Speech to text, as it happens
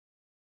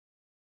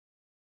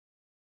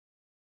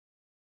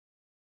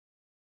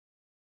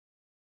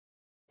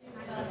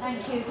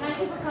Thank you. Thank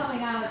you for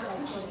coming out,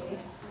 actually,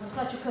 on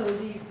such a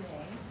cold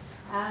evening.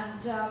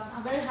 And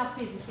I'm very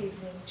happy this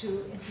evening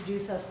to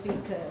introduce our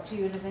speaker to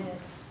you in a minute.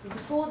 But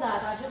before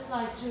that, I'd just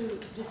like to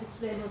just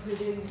explain what we're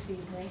doing this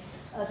evening.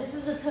 This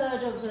is the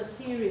third of the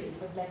series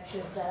of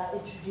lectures that are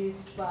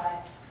introduced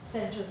by the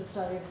Centre of the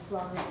Study of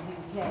Islam in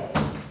the UK,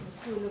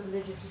 the School of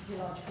Religious and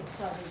Theological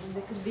Studies, and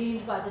they're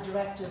convened by the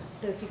director,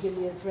 Sophie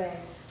Gilliard-Ray,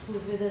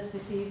 who's with us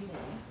this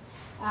evening.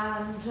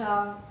 And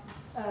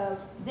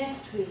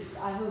next week,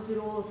 I hope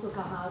you'll also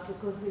come out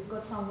because we've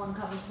got someone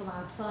coming from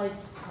outside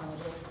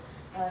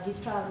Cardiff.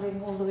 He's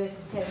travelling all the way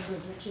from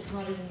Cambridge, which is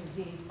not an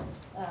easy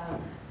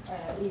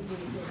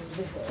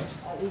visit,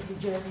 easy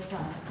journey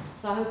time.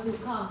 So I hope you'll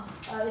come.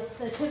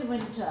 It's Tim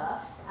Winter,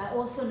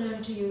 also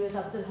known to you as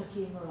Abdul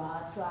Hakim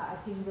Murad. So I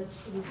think that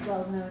he's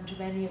well known to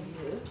many of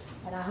you,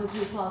 and I hope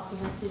you'll pass the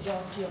message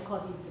on to your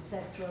colleagues,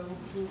 etc.,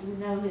 who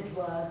know his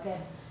work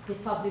and his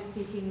public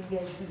speaking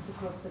engagements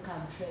across the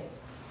country.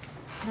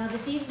 Now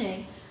this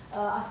evening,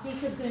 our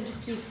speaker is going to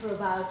speak for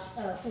about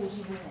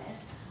 40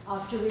 minutes,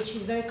 after which he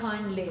very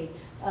kindly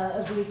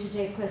agreed to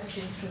take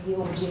questions from the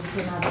audience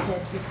for another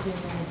 10-15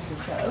 minutes or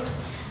so.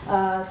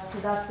 So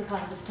that's the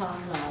kind of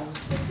timeline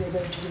that we're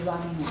going to be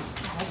running on.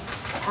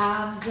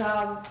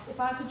 And if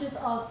I could just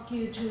ask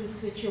you to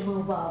switch your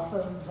mobile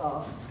phones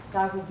off,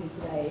 that would be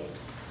great.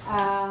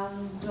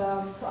 And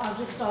so I'll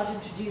just start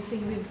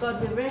introducing.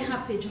 We're very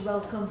happy to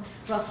welcome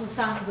Russell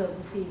Sandberg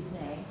this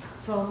evening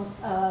from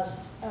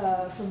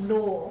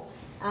law,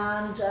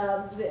 and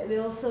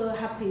we're also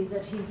happy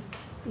that he's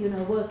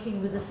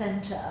working with the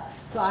centre.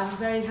 So I'm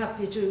very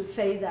happy to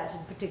say that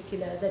in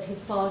particular, that he's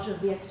part of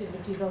the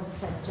activities of the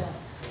Centre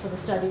for the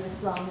Study of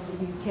Islam in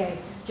the UK,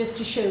 just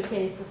to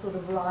showcase the sort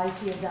of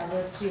variety and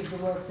diversity of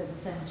the work that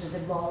the Centre is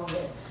involved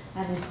with,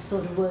 and it's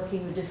sort of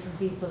working with different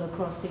people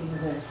across the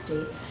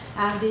university.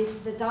 And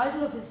the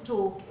title of his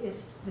talk is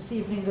this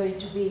evening going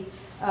to be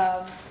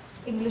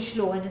English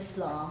Law and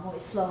Islam, or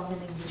Islam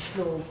and English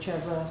Law,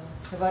 whichever,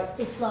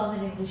 Islam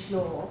and English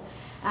Law.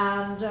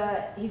 And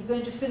he's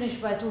going to finish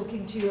by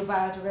talking to you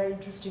about a very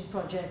interesting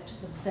project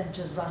that the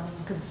Centre is running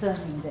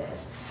concerning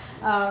this.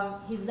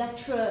 He's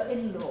lecturer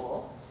in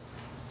law,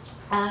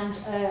 and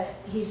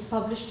he's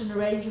published in a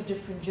range of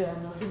different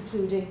journals,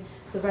 including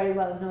the very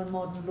well-known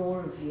Modern Law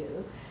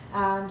Review.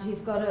 And he's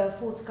got a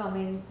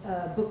forthcoming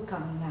book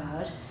coming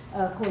out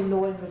called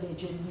Law and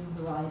Religion,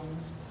 New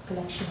Horizons,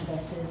 collection of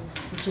essays,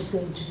 which is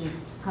going to be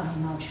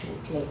coming out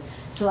shortly.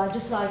 So I'd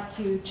just like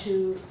you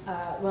to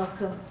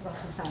welcome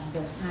Russell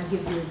Sandberg, and I'll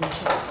give you the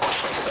chair.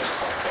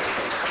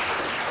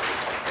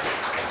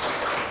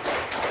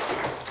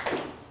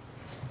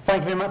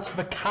 Thank you very much for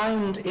the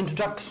kind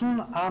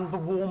introduction and the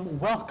warm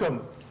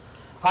welcome.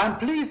 I'm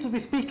pleased to be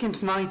speaking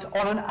tonight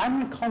on an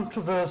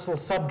uncontroversial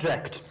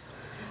subject,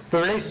 the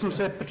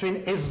relationship between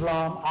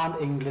Islam and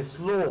English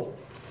law.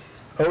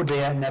 Oh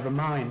dear, never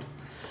mind.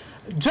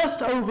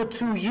 Just over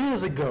 2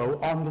 years ago,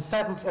 on the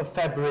 7th of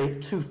February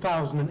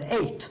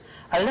 2008,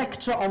 a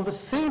lecture on the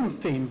same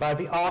theme by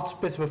the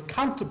Archbishop of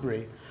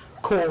Canterbury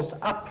caused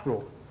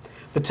uproar.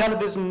 The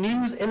television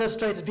news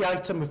illustrated the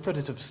item with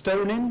footage of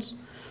stonings.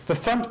 The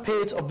front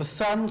page of The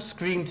Sun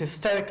screamed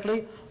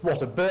hysterically,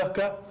 "What a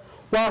burqa,"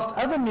 whilst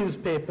other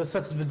newspapers,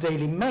 such as the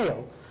Daily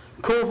Mail,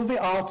 called for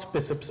the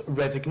Archbishop's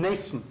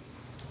resignation.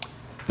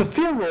 The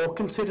furore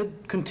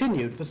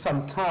continued for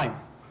some time.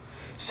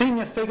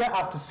 Senior figure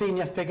after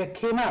senior figure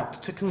came out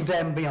to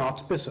condemn the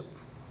Archbishop.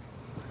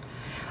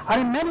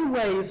 And in many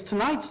ways,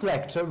 tonight's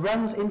lecture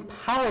runs in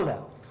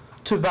parallel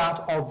to that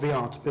of the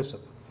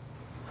Archbishop.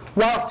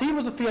 Whilst he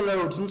was a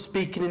theologian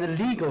speaking in a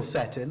legal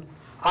setting,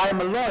 I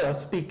am a lawyer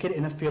speaking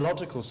in a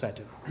theological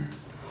setting.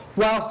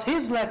 Whilst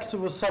his lecture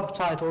was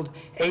subtitled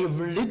A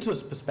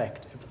Religious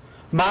Perspective,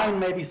 mine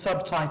may be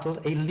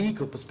subtitled A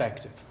Legal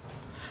Perspective.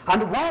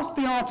 And whilst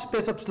the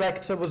Archbishop's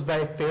lecture was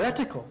very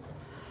theoretical,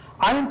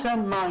 I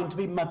intend mine to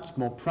be much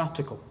more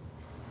practical.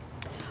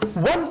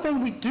 One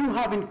thing we do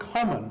have in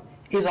common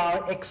is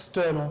our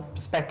external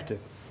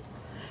perspective.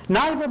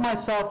 Neither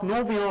myself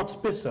nor the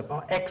Archbishop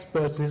are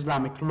experts in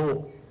Islamic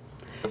law.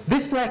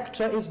 This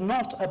lecture is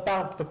not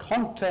about the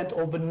content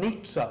or the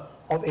nature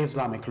of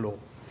Islamic law.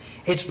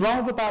 It's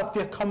rather about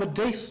the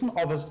accommodation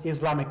of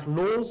Islamic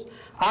laws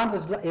and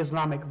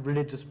Islamic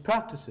religious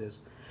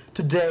practices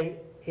today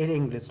in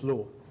English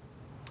law.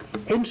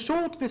 In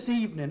short, this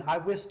evening, I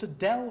wish to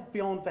delve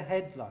beyond the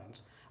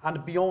headlines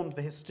and beyond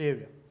the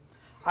hysteria.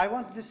 I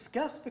want to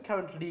discuss the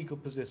current legal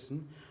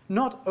position,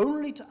 not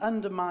only to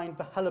undermine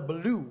the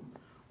hullabaloo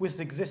which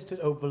existed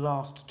over the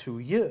last 2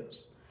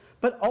 years,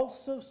 but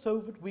also so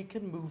that we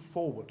can move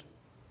forward.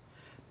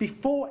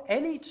 Before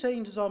any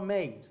changes are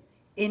made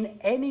in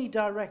any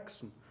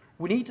direction,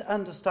 we need to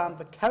understand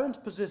the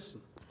current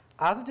position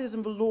as it is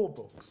in the law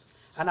books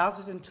and as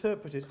it is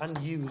interpreted and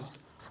used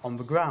on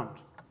the ground.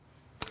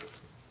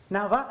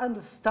 Now, that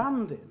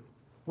understanding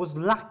was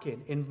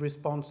lacking in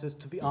responses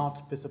to the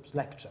Archbishop's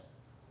lecture.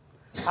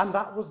 And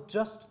that was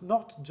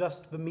not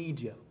just the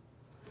media.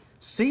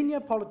 Senior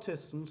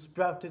politicians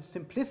sprouted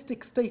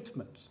simplistic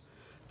statements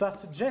that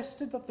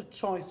suggested that the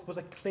choice was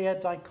a clear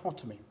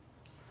dichotomy.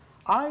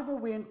 Either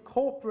we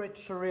incorporate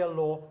Sharia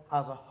law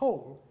as a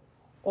whole,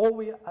 or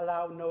we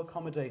allow no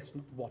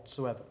accommodation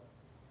whatsoever.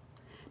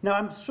 Now,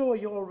 I'm sure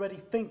you're already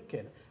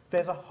thinking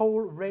there's a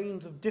whole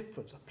range of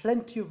difference,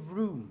 plenty of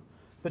room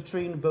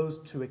between those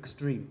two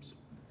extremes.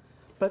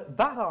 But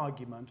that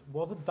argument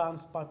was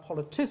advanced by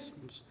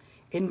politicians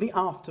in the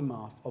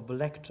aftermath of the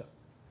lecture.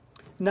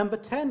 Number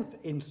 10, for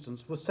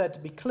instance, was said to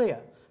be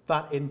clear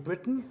that in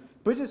Britain,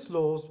 British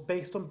laws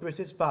based on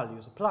British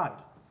values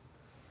applied.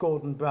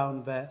 Gordon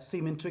Brown there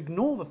seeming to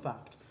ignore the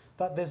fact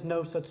that there's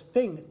no such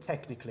thing,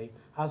 technically,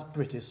 as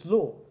British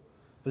law.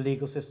 The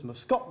legal system of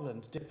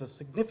Scotland differs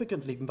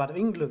significantly from that of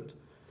England,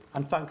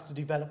 and thanks to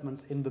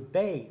developments in the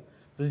Bay,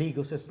 the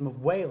legal system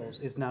of Wales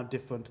is now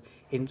different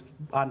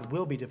and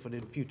will be different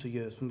in future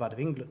years from that of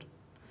England.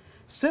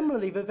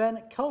 Similarly, the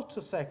then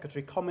Culture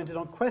Secretary commented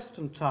on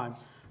Question Time,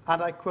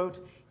 and I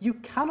quote, "You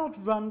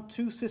cannot run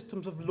two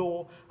systems of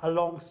law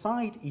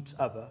alongside each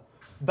other.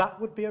 That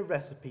would be a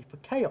recipe for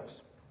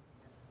chaos."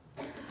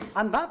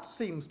 And that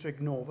seems to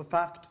ignore the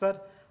fact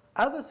that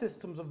other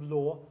systems of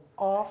law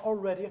are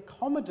already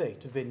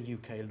accommodated in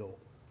UK law.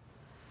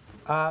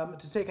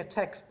 To take a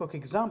textbook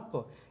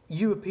example,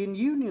 European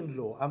Union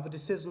law and the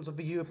decisions of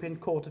the European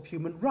Court of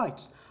Human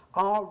Rights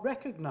are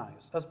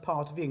recognised as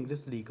part of the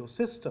English legal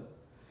system.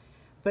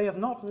 They have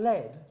not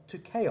led to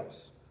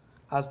chaos,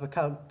 as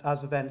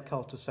the then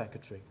Culture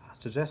Secretary has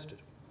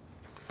suggested.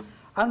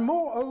 And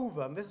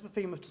moreover, and this is the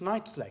theme of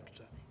tonight's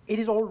lecture, it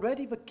is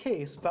already the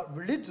case that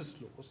religious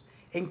laws,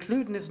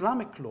 including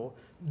Islamic law,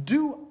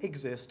 do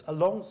exist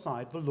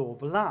alongside the law of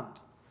the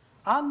land,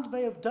 and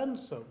they have done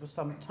so for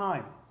some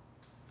time.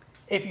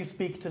 If you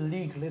speak to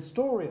legal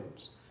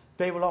historians,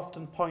 they will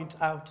often point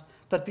out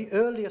that the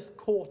earliest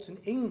courts in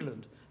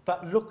England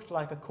that looked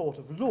like a court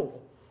of law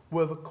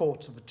were the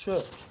courts of the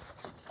church.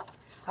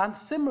 And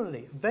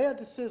similarly, their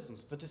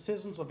decisions, the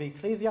decisions of the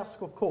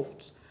ecclesiastical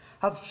courts,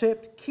 have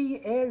shaped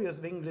key areas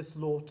of English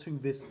law to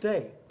this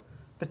day,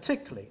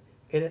 particularly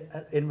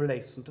in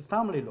relation to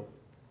family law.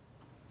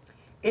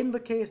 In the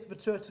case of the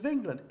Church of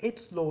England,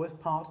 its law is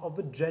part of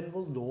the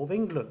general law of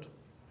England.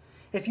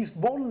 If you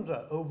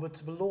wander over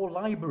to the law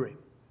library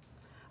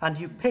and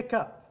you pick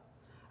up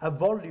a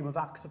volume of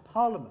Acts of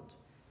Parliament,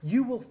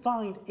 you will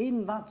find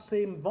in that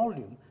same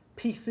volume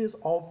pieces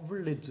of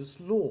religious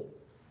law.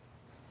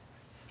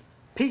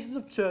 Pieces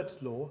of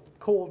church law,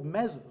 called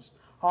measures,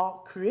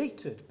 are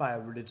created by a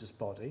religious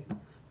body,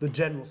 the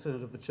General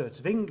Synod of the Church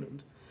of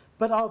England,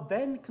 but are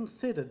then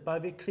considered by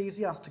the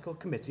Ecclesiastical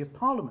Committee of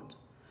Parliament.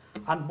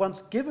 And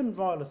once given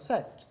royal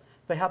assent,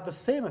 they have the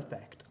same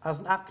effect as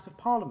an Act of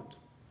Parliament.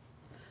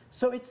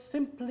 So it's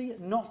simply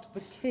not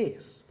the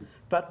case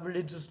that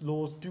religious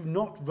laws do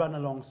not run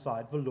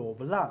alongside the law of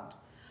the land.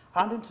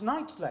 And in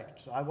tonight's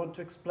lecture, I want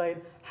to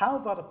explain how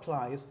that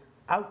applies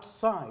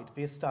outside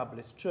the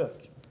established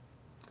church.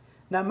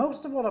 Now,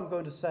 most of what I'm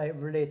going to say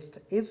relates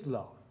to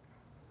Islam,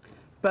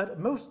 but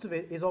most of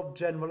it is of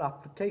general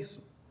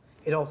application.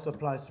 It also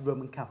applies to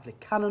Roman Catholic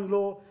canon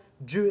law,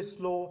 Jewish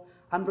law,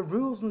 and the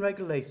rules and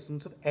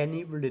regulations of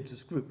any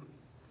religious group.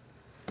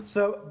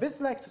 So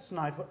this lecture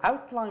tonight will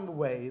outline the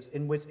ways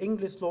in which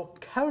English law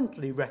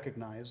currently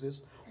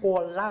recognises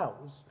or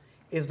allows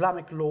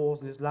Islamic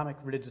laws and Islamic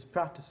religious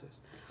practices.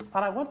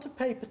 And I want to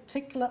pay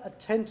particular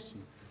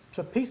attention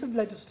to a piece of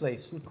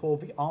legislation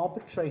called the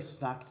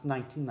Arbitration Act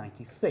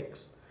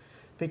 1996,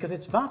 because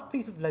it's that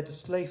piece of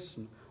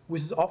legislation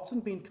which has often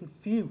been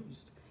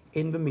confused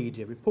in the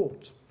media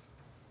reports.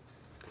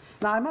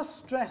 Now, I must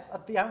stress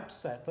at the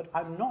outset that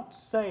I'm not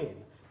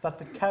saying that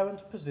the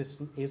current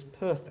position is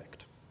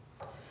perfect.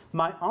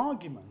 My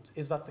argument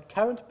is that the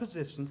current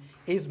position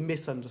is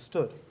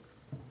misunderstood.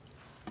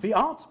 The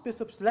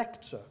Archbishop's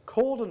lecture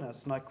called on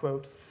us, and I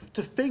quote,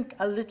 to think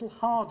a little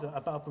harder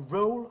about the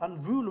role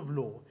and rule of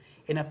law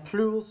in a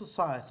plural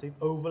society of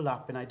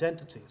overlapping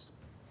identities.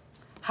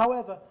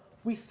 However,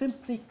 we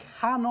simply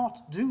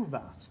cannot do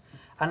that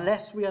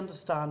unless we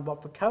understand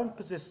what the current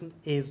position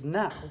is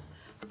now,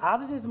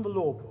 as it is in the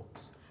law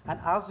books, and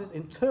as it is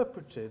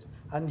interpreted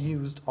and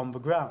used on the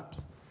ground.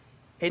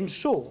 In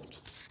short,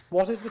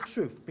 what is the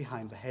truth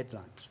behind the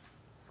headlines?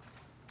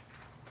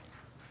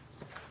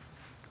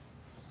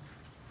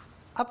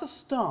 At the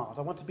start,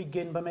 I want to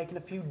begin by making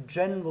a few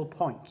general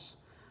points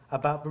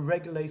about the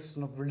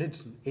regulation of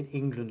religion in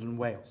England and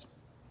Wales.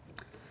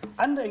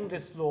 Under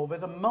English law,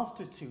 there's a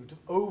multitude of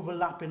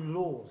overlapping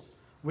laws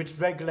which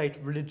regulate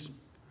religion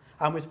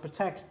and which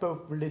protect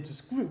both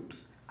religious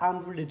groups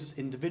and religious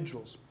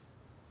individuals.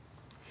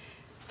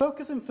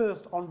 Focusing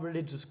first on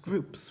religious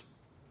groups.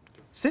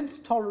 Since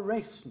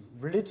toleration,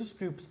 religious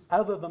groups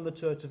other than the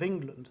Church of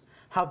England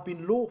have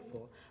been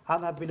lawful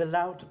and have been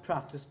allowed to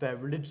practice their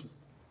religion.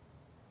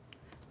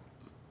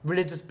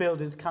 Religious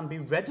buildings can be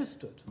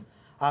registered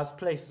as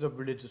places of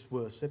religious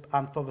worship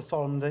and for the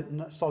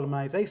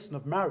solemnisation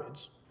of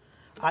marriage,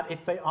 and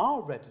if they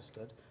are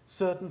registered,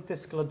 certain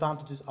fiscal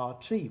advantages are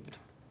achieved.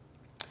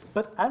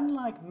 But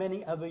unlike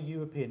many other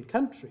European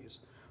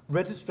countries,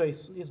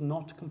 registration is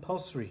not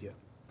compulsory here.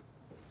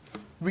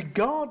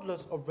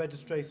 Regardless of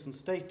registration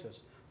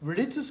status,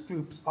 religious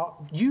groups are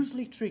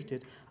usually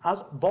treated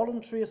as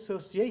voluntary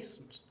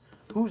associations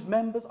whose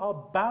members are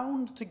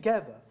bound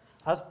together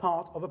as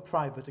part of a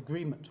private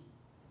agreement.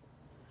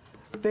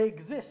 They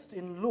exist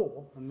in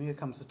law, and here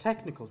comes the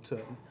technical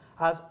term,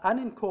 as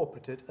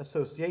unincorporated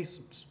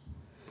associations.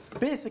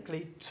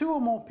 Basically, two or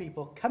more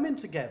people coming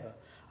together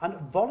and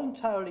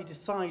voluntarily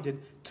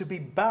decided to be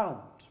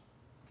bound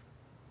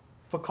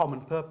for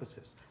common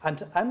purposes and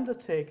to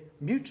undertake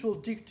mutual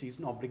duties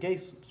and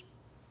obligations.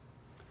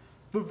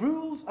 The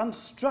rules and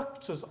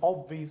structures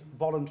of these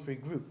voluntary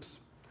groups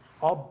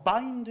are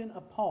binding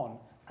upon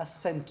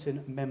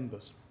assenting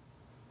members.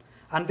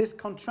 And this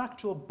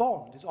contractual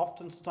bond is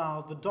often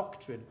styled the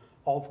doctrine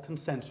of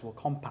consensual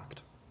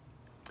compact.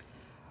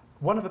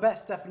 One of the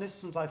best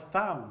definitions I've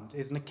found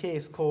is in a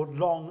case called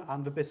Long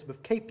and the Bishop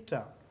of Cape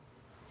Town,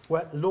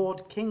 where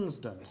Lord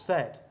Kingston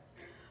said,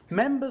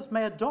 "Members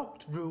may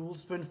adopt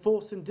rules for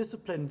enforcing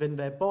discipline within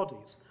their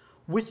bodies,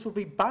 which will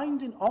be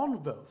binding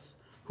on those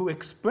who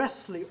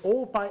expressly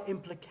or by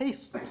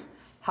implications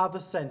have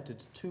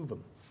assented to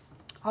them."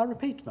 I'll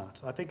repeat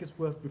that. I think it's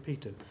worth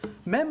repeating.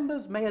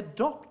 Members may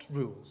adopt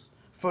rules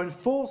for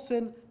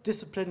enforcing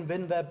discipline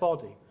within their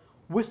body,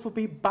 which will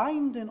be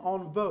binding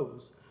on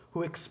those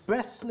who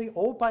expressly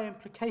or by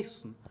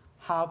implication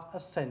have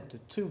assented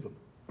to them.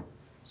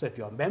 So if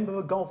you're a member of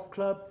a golf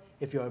club,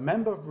 if you're a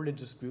member of a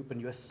religious group and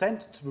you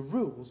assent to the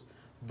rules,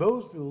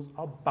 those rules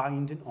are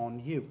binding on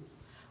you.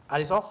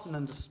 And it's often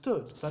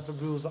understood that the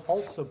rules are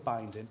also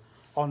binding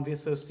on the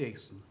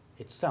association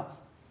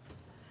itself.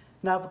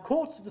 Now, the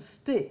courts of the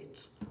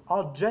state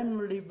are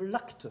generally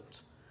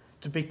reluctant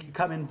to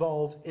become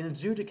involved in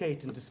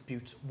adjudicating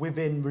disputes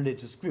within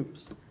religious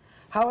groups.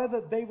 However,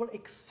 they will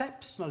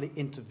exceptionally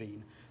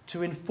intervene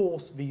to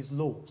enforce these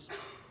laws,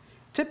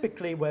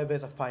 typically where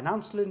there's a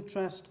financial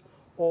interest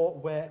or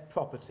where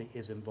property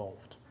is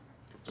involved.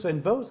 So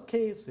in those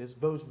cases,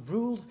 those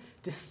rules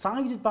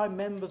decided by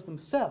members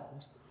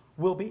themselves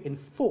will be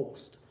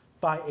enforced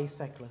by a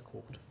secular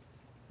court.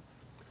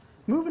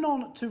 Moving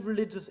on to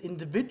religious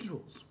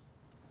individuals.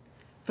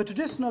 The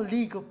traditional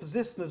legal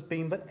position has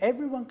been that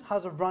everyone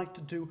has a right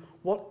to do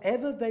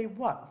whatever they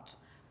want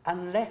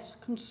unless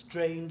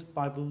constrained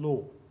by the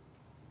law.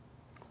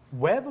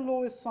 Where the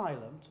law is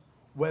silent,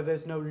 where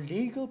there's no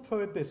legal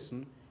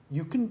prohibition,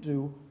 you can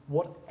do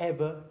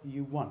whatever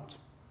you want.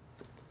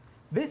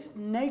 This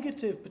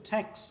negative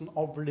protection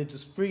of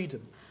religious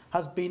freedom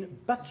has been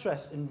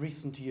buttressed in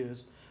recent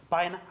years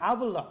by an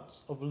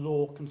avalanche of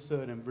law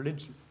concerning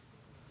religion.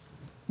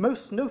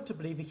 Most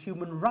notably, the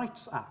Human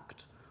Rights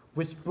Act,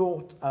 which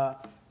brought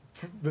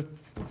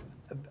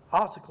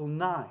Article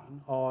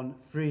 9 on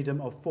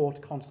freedom of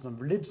thought, conscience and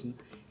religion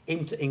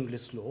into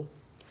English law,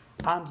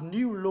 and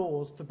new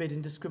laws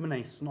forbidding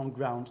discrimination on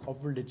grounds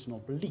of religion or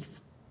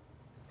belief.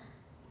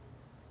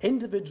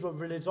 Individual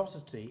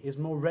religiosity is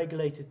more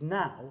regulated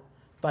now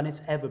than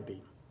it's ever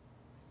been.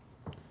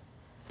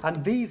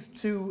 And these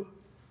two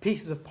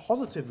pieces of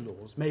positive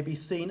laws may be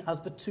seen as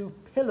the two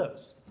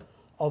pillars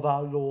of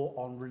our law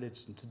on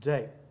religion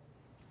today.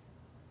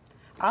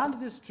 And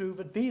it is true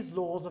that these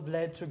laws have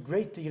led to a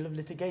great deal of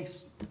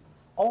litigation.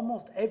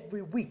 Almost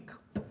every week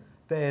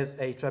there's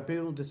a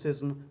tribunal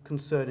decision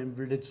concerning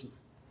religion.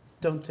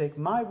 Don't take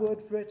my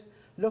word for it.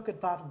 Look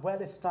at that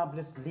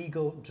well-established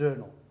legal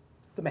journal,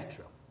 the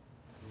Metro.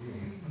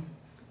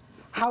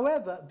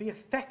 However, the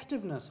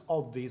effectiveness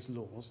of these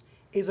laws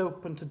is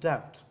open to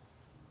doubt.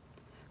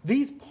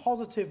 These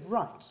positive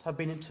rights have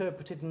been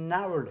interpreted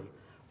narrowly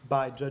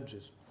by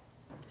judges.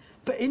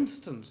 For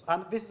instance,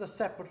 and this is a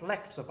separate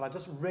lecture, but I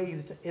just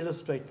raise it to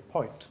illustrate the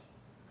point,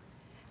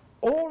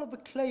 all of the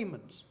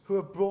claimants who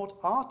have brought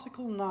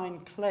Article 9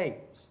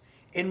 claims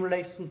in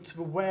relation to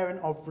the wearing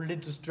of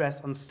religious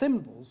dress and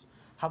symbols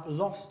have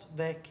lost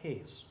their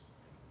case.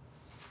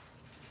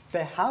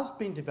 There has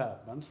been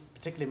developments,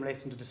 particularly in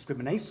relation to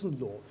discrimination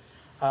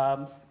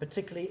law,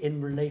 particularly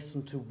in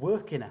relation to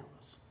working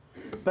hours.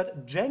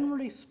 But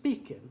generally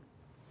speaking,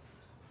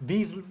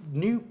 these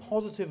new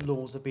positive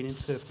laws have been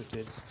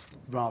interpreted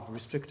rather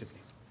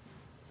restrictively.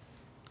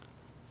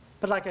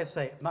 But like I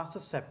say, that's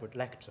a separate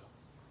lecture.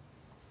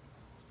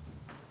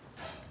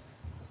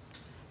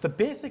 The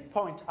basic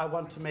point I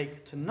want to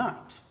make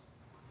tonight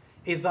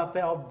is that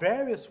there are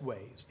various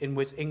ways in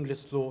which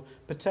English law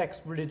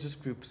protects religious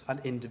groups and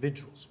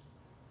individuals,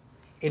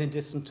 in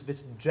addition to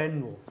this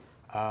general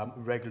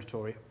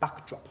regulatory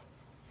backdrop.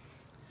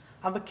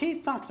 And the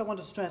key fact I want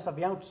to stress at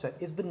the outset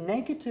is the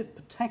negative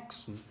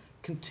protection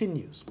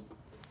continues,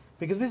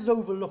 because this is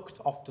overlooked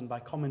often by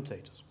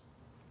commentators.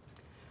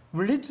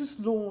 Religious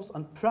laws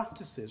and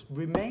practices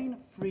remain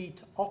free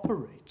to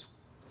operate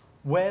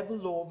where the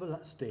law of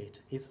the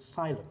state is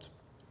silent.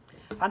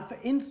 And for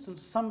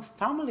instance, some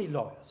family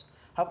lawyers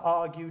have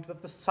argued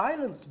that the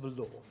silence of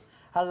the law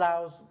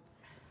allows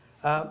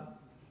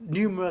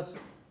numerous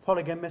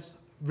polygamous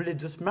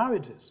religious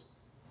marriages,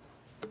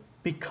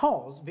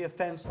 because the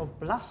offence of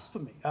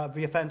blasphemy,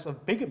 the offence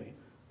of bigamy,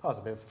 that was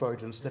a bit of a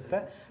Freudian slip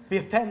there, the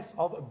offence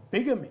of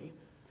bigamy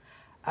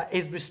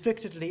is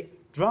restrictedly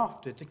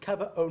drafted to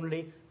cover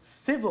only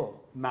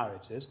civil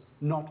marriages,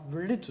 not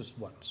religious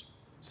ones.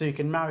 So you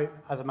can marry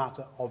as a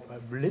matter of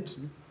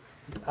religion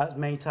as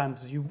many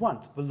times as you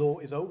want. The law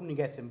is only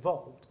gets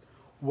involved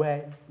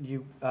where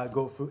you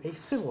go through a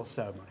civil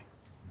ceremony.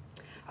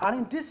 And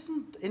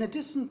in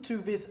addition to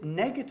this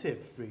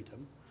negative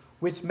freedom,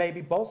 which may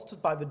be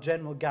bolstered by the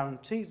general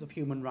guarantees of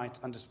human rights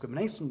and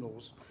discrimination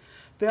laws,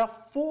 there are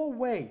 4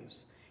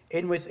 ways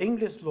in which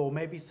English law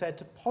may be said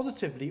to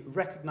positively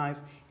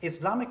recognise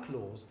Islamic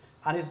laws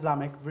and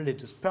Islamic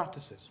religious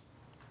practices.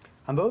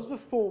 And those are the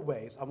 4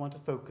 ways I want to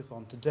focus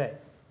on today.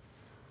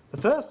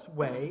 The first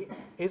way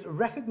is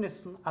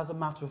recognition as a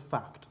matter of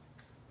fact.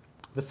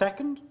 The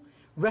second,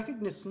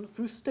 recognition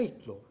through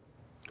state law.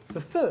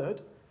 The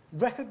third,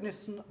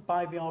 recognition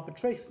by the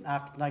Arbitration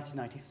Act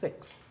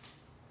 1996.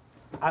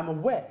 I'm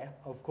aware,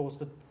 of course,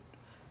 that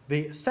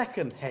the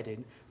second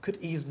heading could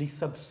easily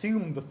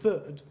subsume the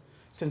third,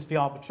 since the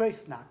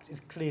Arbitration Act is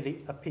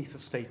clearly a piece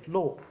of state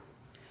law.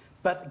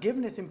 But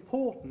given its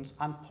importance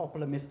and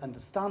popular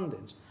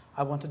misunderstandings,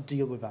 I want to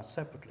deal with that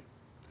separately.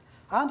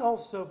 And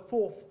also,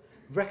 fourth,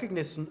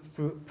 recognition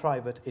through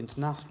private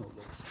international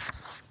law.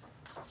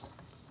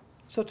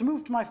 So to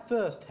move to my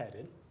first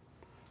heading,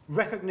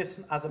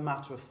 recognition as a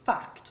matter of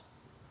fact,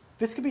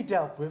 this can be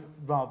dealt with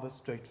rather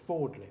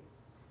straightforwardly.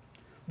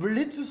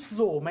 Religious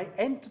law may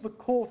enter the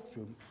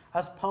courtroom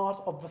as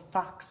part of the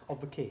facts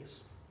of the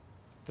case,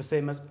 the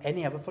same as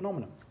any other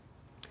phenomenon.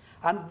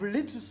 And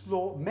religious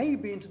law may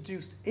be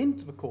introduced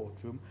into the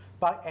courtroom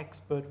by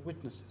expert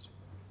witnesses.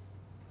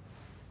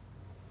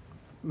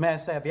 May I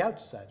say at the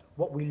outset,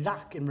 what we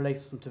lack in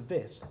relation to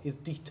this is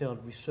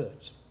detailed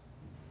research.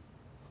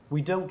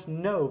 We don't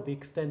know the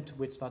extent to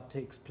which that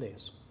takes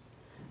place.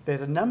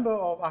 There's a number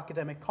of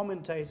academic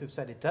commentators who've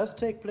said it does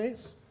take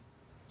place,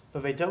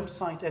 but they don't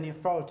cite any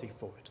authority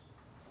for it.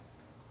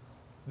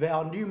 There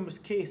are numerous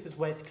cases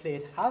where it's clear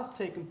it has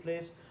taken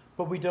place,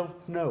 but we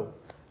don't know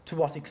to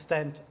what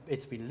extent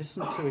it's been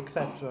listened to,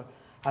 etc.,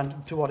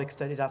 and to what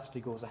extent it actually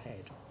goes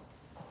ahead.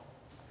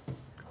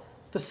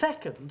 The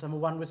second, and the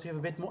one which we have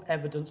a bit more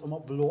evidence on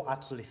what the law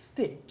actually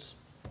states,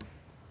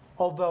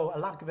 although a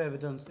lack of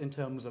evidence in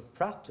terms of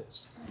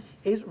practice,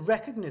 is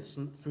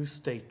recognition through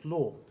state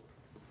law.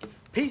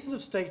 Pieces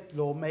of state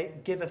law may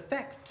give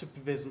effect to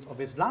provisions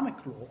of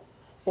Islamic law,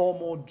 or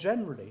more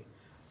generally,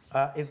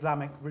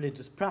 Islamic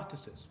religious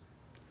practices.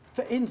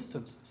 For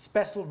instance,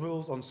 special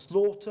rules on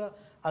slaughter,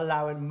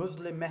 allowing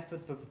Muslim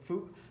method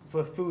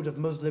for food of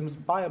Muslims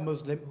by a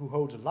Muslim who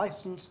holds a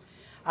license,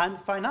 and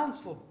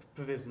financial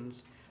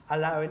provisions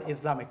allowing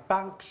Islamic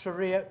bank,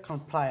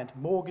 Sharia-compliant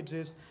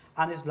mortgages,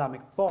 and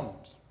Islamic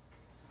bonds.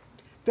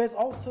 There's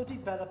also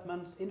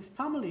developments in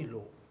family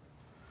law.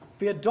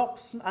 The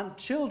Adoption and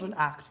Children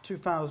Act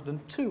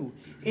 2002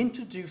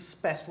 introduced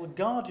special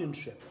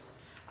guardianship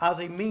as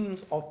a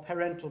means of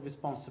parental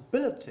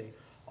responsibility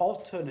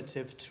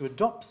alternative to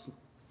adoption.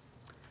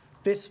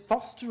 This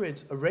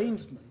fosterage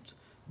arrangement,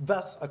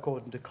 thus,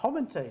 according to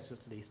commentators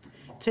at least,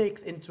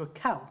 takes into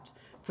account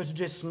the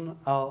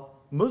traditional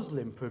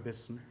Muslim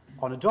prohibition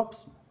on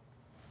adoption.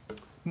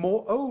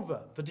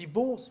 Moreover, the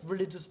Divorce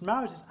Religious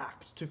Marriages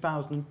Act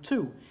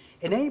 2002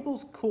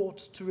 enables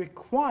courts to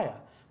require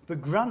the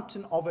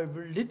granting of a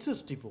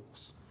religious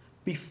divorce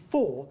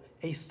before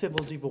a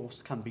civil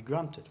divorce can be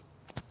granted.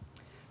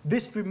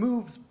 This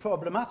removes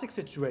problematic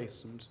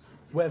situations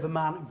where the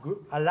man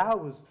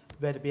allows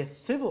there to be a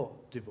civil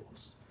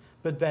divorce,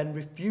 but then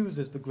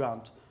refuses the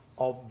grant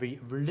of the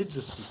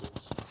religious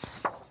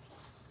divorce.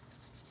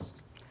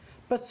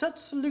 But such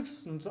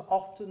solutions are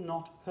often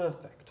not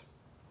perfect.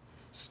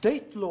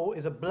 State law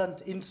is a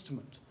blunt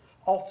instrument,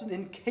 often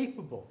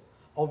incapable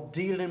of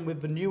dealing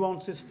with the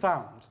nuances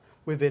found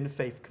within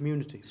faith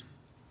communities.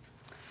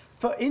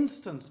 For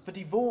instance, the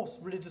Divorce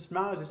Religious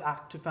Marriages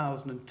Act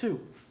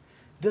 2002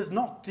 does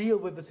not deal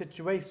with the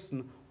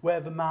situation where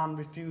the man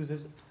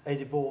refuses a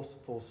divorce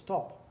full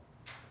stop.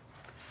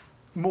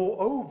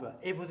 Moreover,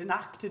 it was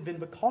enacted in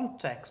the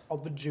context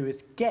of the Jewish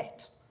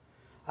get,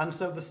 and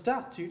so the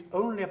statute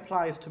only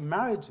applies to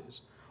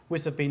marriages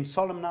which have been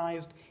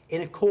solemnized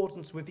in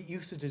accordance with the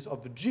usages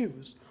of the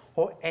Jews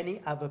or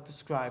any other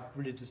prescribed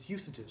religious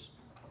usages.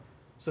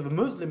 So the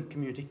Muslim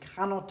community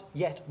cannot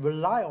yet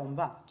rely on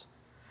that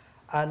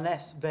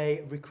unless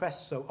they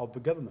request so of the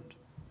government.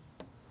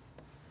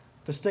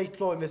 The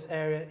state law in this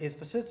area is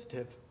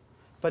facilitative,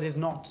 but is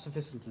not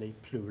sufficiently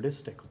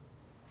pluralistic.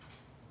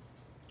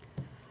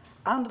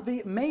 And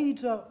the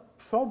major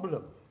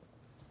problem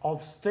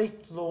of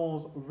state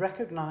laws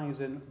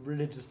recognizing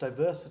religious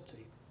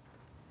diversity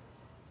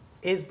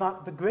is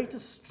that the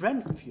greatest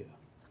strength here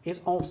is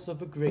also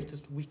the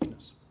greatest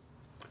weakness.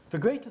 The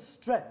greatest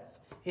strength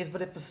is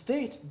that if the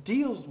state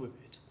deals with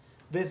it,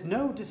 there's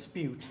no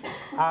dispute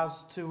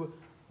as to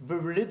the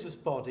religious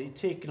body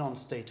taking on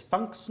state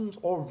functions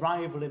or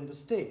rivaling the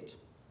state.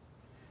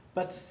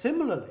 But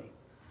similarly,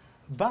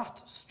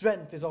 that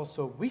strength is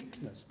also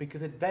weakness,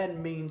 because it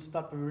then means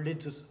that the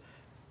religious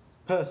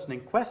person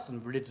in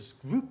question, religious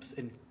groups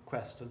in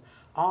question,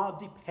 are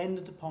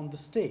dependent upon the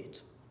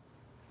state.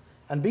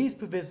 and these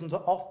provisions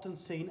are often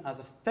seen as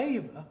a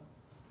favour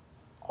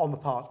on the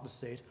part of the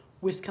state,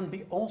 which can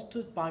be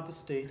altered by the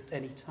state at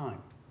any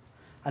time.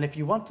 And if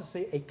you want to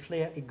see a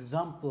clear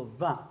example of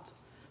that,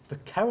 the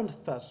current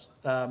fuss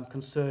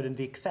concerning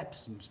the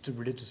exceptions to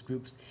religious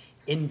groups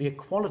in the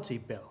Equality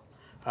Bill,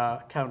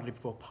 currently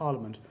before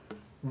Parliament,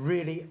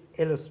 really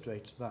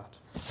illustrates that.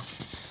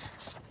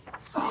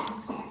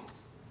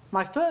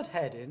 My third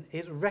heading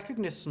is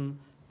recognition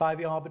by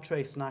the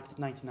Arbitration Act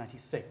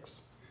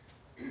 1996.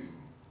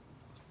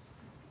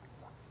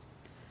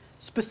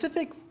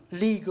 Specific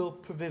legal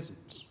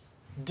provisions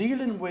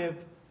dealing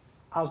with,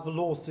 as the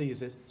law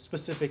sees it,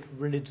 specific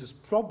religious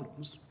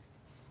problems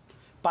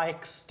by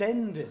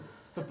extending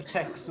the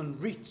protection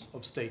and reach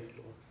of state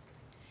law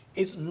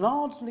is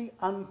largely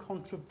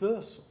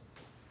uncontroversial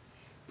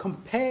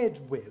compared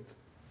with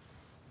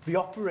the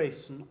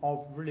operation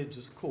of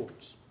religious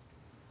courts.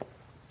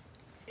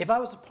 If I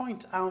was to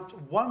point out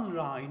one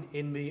line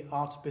in the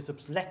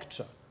Archbishop's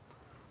lecture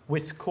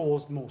which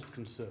caused most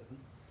concern,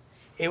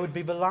 it would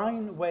be the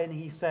line when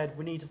he said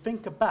we need to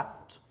think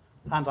about,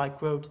 and I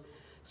quote,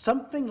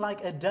 something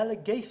like a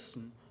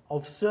delegation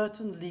of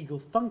certain legal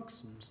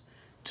functions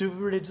to the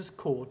religious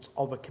courts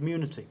of a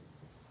community.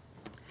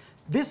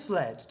 This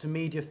led to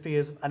media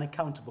fears of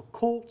unaccountable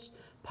courts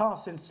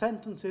passing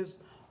sentences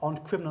on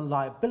criminal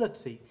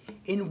liability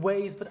in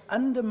ways that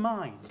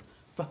undermined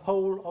the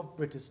whole of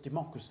British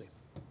democracy.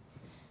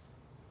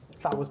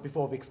 That was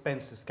before the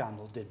expenses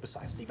scandal did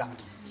precisely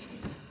that.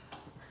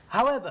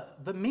 However,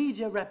 the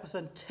media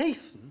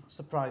representation,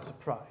 surprise,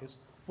 surprise,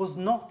 was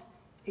not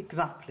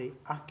exactly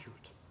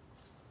accurate.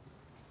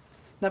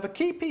 Now, the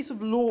key piece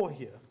of law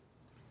here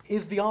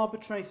is the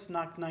Arbitration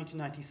Act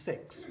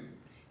 1996.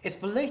 It's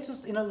the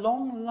latest in a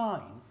long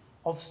line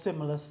of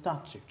similar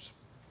statutes.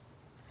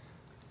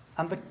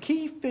 And the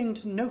key thing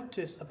to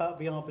notice about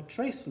the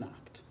Arbitration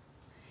Act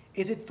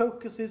is it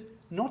focuses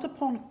not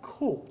upon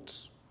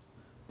courts,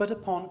 but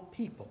upon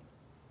people.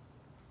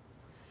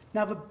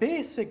 Now, the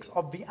basics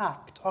of the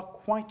Act are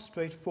quite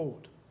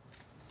straightforward.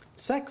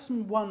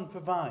 Section 1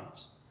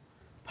 provides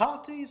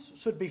parties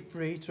should be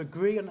free to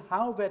agree on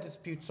how their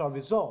disputes are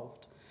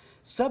resolved,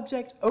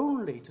 subject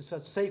only to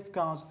such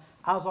safeguards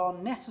as are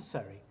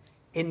necessary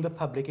in the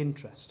public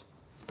interest.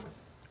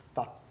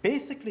 That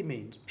basically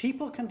means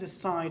people can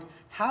decide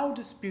how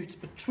disputes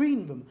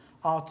between them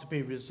are to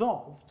be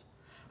resolved,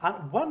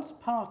 and once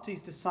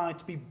parties decide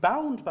to be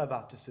bound by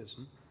that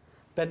decision,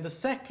 then the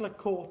secular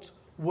court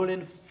will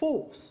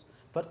enforce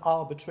that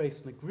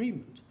arbitration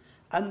agreement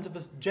under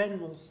the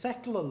general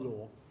secular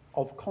law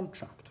of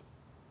contract.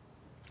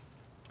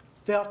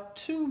 There are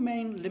two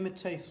main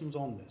limitations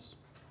on this.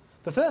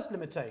 The first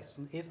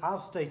limitation is,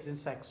 as stated in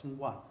Section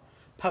 1,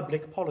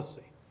 public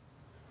policy.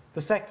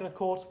 The secular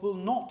courts will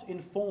not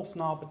enforce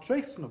an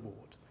arbitration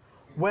award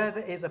where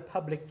there is a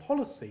public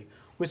policy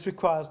which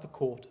requires the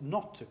court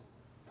not to.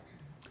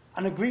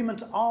 An agreement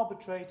to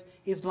arbitrate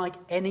is like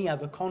any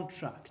other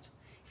contract.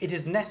 It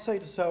is necessary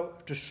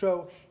to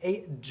show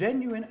a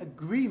genuine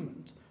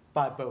agreement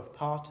by both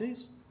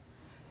parties.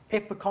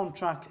 If the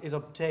contract is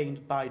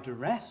obtained by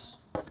duress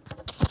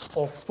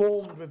or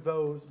formed with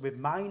those with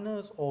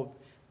minors or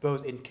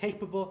those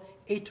incapable,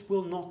 it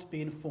will not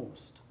be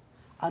enforced.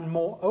 And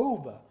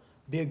moreover,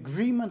 the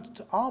agreement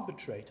to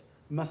arbitrate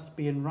must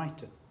be in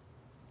writing.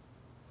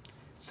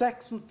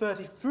 Section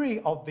 33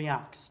 of the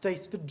Act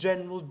states the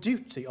general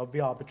duty of the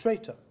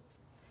arbitrator.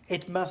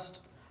 It must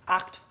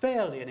act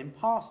fairly and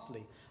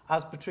impartially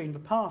as between the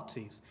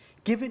parties,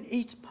 giving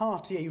each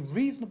party a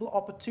reasonable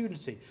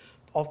opportunity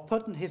of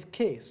putting his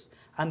case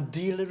and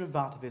dealing with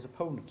that of his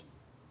opponent.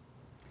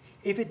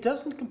 If it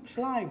doesn't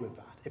comply with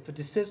that, if the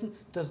decision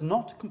does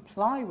not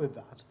comply with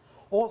that,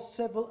 or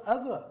several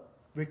other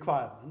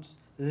requirements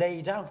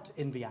laid out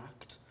in the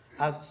Act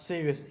as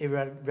serious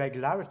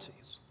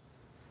irregularities,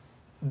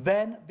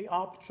 then the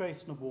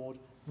arbitration award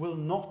will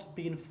not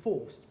be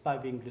enforced by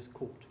the English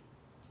court.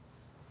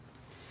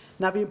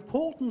 Now, the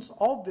importance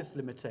of this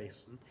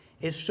limitation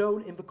is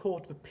shown in the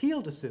Court of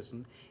Appeal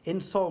decision in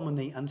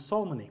Solmany and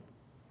Solmany.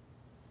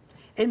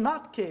 In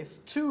that case,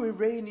 two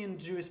Iranian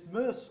Jewish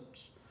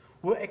merchants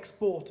were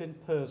exporting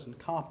Persian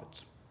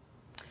carpets.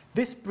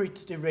 This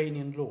breached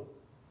Iranian law.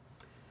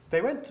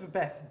 They went to the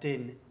Beth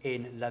Din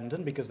in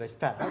London because they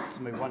fell out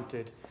and they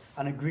wanted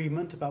an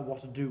agreement about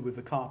what to do with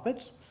the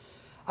carpets.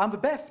 And the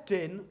Beth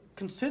Din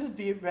considered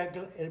the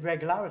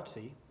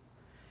irregularity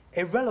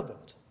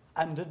irrelevant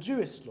under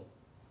Jewish law,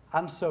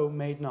 and so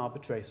made an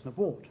arbitration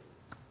award.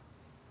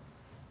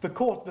 The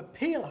Court of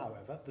Appeal,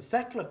 however, the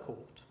secular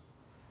court,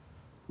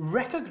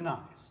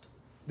 recognised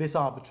this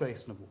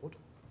arbitration award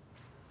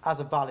as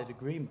a valid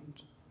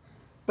agreement,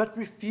 but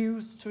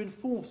refused to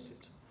enforce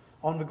it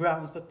on the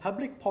grounds that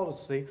public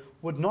policy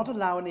would not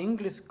allow an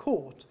English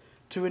court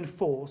to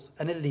enforce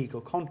an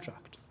illegal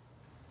contract.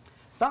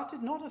 That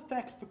did not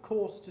affect the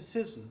court's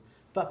decision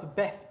that the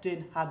Beth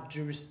Din had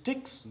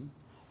jurisdiction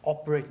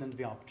operating under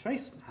the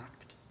Arbitration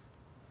Act,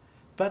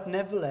 but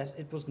nevertheless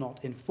it was not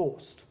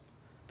enforced.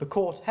 The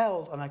court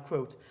held, and I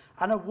quote,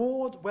 "An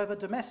award, whether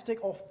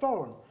domestic or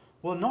foreign,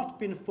 will not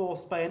be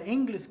enforced by an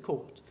English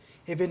court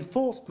if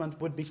enforcement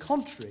would be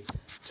contrary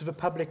to the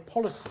public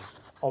policy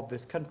of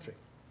this country.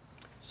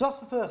 So that's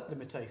the first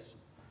limitation,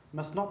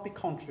 must not be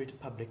contrary to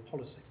public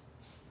policy.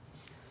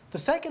 The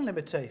second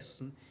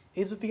limitation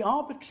is that the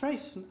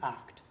Arbitration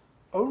Act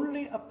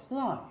only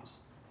applies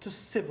to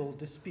civil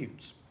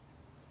disputes.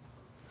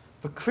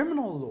 The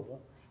criminal law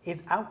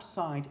is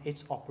outside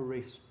its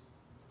operation.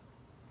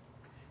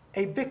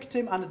 A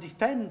victim and a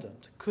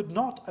defendant could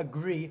not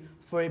agree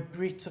for a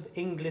breach of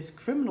English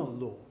criminal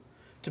law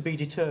to be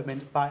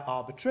determined by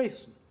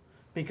arbitration,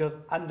 because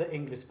under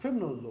English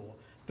criminal law,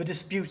 the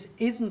dispute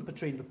isn't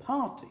between the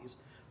parties,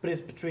 but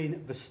it's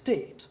between the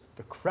state,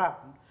 the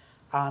Crown,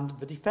 and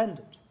the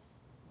defendant.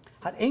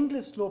 And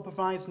English law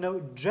provides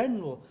no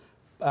general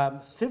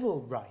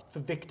civil right for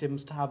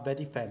victims to have their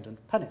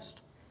defendant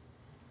punished.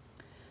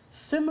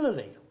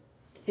 Similarly,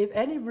 if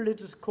any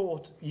religious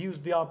court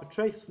used the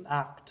Arbitration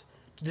Act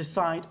to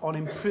decide on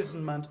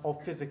imprisonment or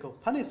physical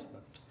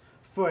punishment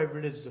for a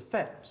religious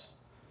offence,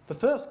 the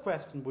first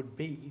question would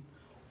be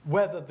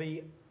whether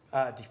the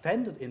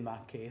defendant in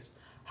that case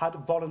had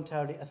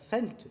voluntarily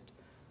assented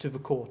to the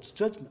court's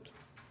judgment.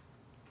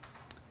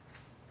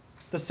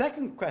 The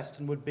second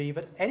question would be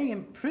that any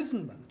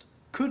imprisonment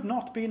could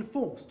not be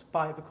enforced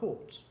by the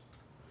courts.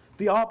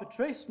 The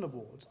arbitration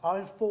awards are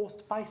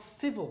enforced by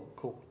civil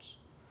courts.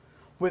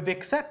 With the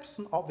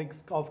exception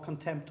of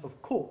contempt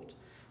of court,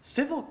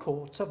 civil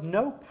courts have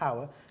no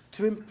power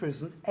to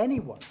imprison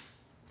anyone.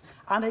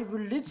 And a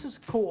religious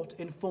court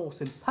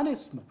enforcing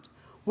punishment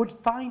would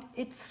find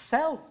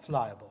itself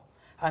liable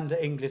under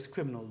English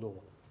criminal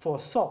law for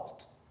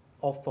assault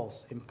or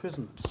false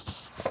imprisonment.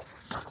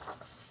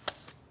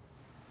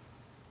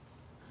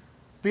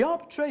 The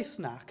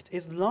Arbitration Act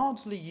is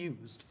largely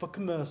used for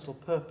commercial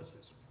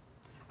purposes,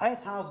 and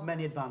it has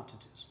many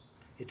advantages.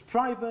 It's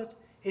private,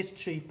 it's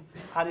cheap,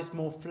 and it's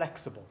more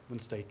flexible than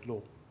state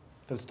law,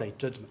 than state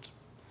judgment.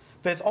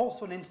 There's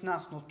also an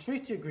international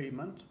treaty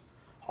agreement,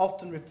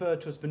 often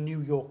referred to as the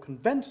New York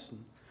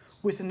Convention,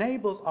 which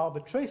enables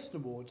arbitration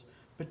awards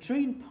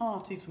between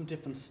parties from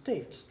different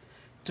states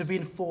to be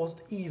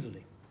enforced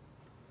easily,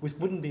 which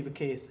wouldn't be the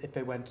case if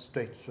they went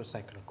straight to a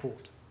secular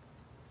court.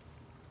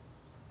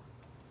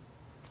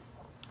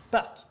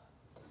 But,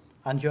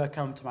 and here I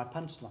come to my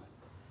punchline,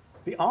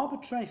 the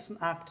Arbitration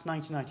Act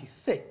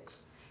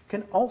 1996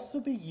 can also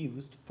be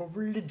used for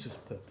religious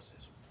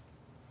purposes.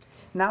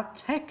 Now,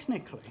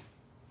 technically,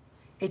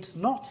 it's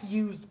not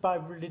used by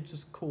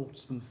religious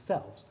courts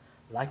themselves,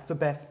 like the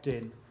Beth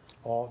Din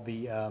or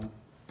the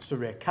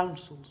Sharia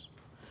councils,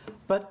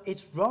 but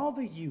it's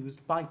rather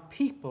used by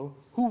people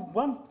who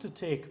want to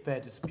take their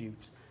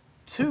disputes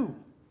to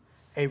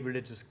a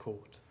religious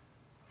court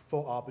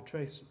for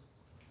arbitration.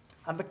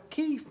 And the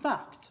key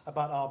fact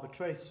about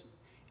arbitration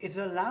is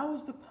it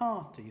allows the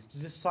parties to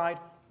decide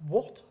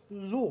what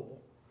law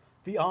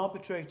the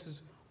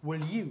arbitrators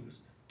will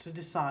use to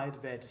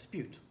decide their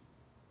dispute.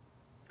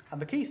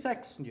 And the key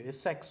section here is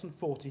section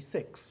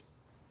 46,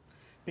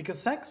 because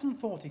section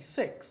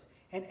 46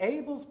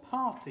 enables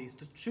parties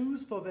to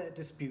choose for their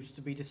disputes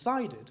to be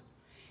decided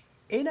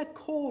in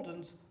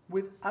accordance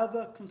with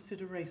other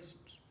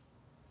considerations.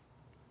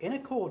 In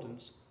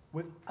accordance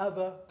with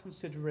other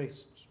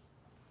considerations,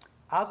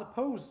 as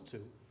opposed to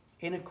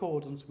in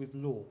accordance with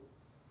law.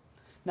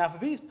 Now, for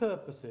these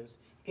purposes,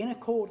 in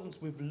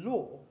accordance with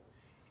law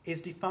is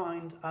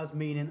defined as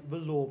meaning the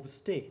law of the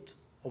state,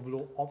 or the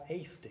law of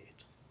a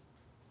state.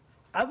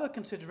 Other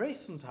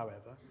considerations,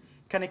 however,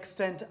 can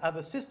extend to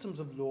other systems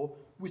of law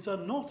which are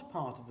not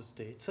part of the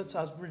state, such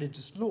as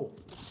religious law.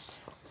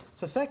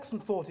 So section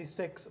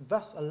 46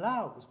 thus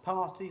allows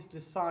parties to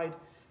decide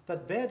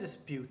that their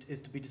dispute is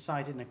to be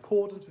decided in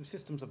accordance with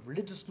systems of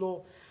religious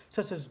law,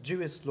 such as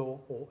Jewish law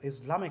or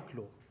Islamic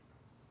law.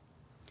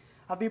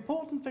 And the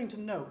important thing to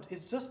note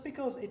is just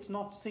because it's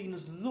not seen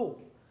as law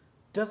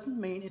doesn't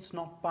mean it's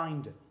not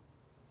binding.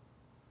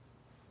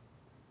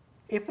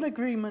 If an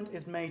agreement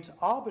is made to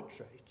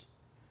arbitrate,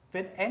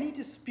 then any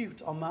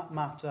dispute on that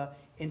matter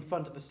in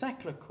front of the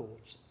secular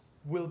courts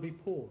will be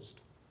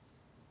paused.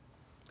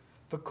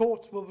 The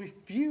courts will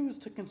refuse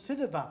to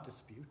consider that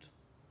dispute,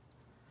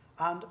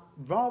 and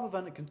rather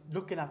than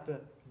looking at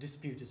the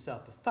dispute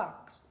itself, the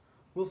facts,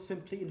 will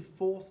simply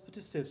enforce the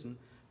decision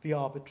the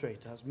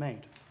arbitrator has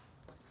made.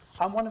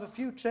 And one of the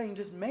few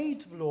changes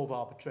made to the law of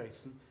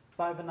arbitration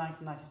by the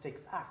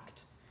 1996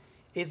 Act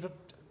is that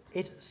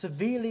it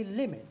severely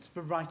limits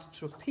the right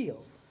to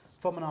appeal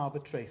from an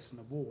arbitration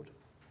award.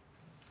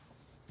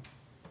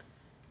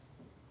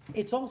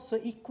 It's also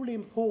equally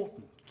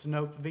important to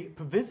note that the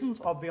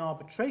provisions of the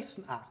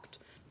Arbitration Act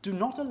do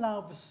not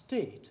allow the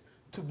state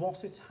to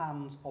wash its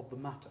hands of the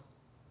matter.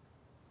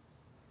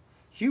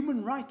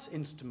 Human rights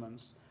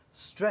instruments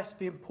stress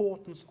the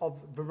importance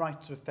of the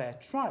right to a fair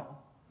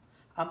trial,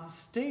 and the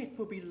state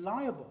will be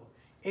liable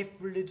if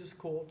religious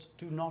courts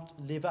do not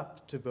live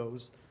up to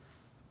those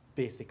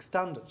basic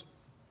standards.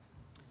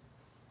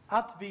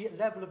 At the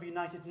level of the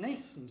United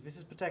Nations, this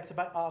is protected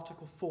by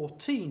Article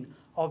 14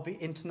 of the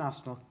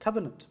International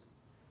Covenant.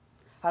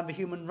 and the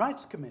Human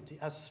Rights Committee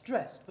has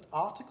stressed that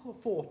Article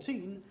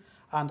 14,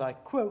 and I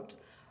quote,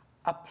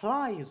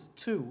 applies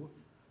to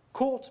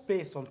courts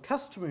based on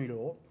customary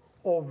law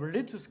or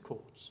religious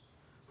courts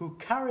who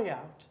carry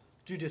out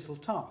judicial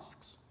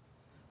tasks.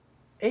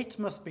 It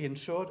must be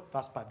ensured,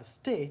 thus by the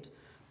state,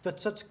 that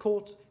such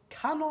courts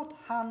cannot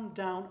hand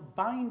down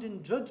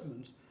binding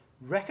judgments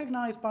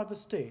recognised by the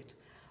state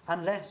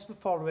unless the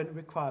following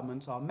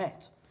requirements are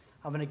met.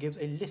 And then it gives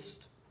a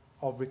list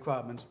of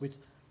requirements which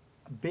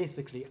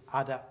basically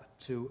add up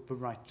to the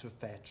right to a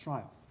fair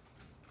trial.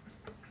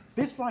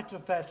 This right to a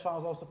fair trial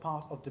is also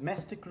part of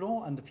domestic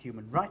law under the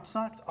Human Rights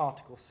Act,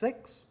 Article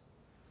 6,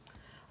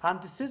 and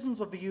decisions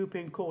of the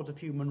European Court of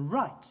Human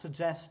Rights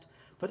suggest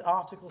that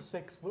Article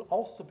 6 will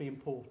also be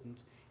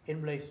important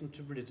in relation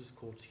to religious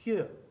courts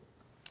here.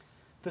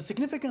 The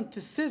significant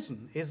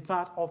decision is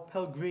that of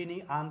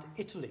Pellegrini and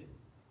Italy,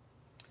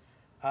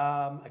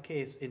 a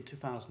case in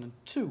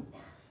 2002.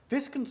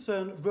 This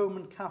concerned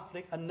Roman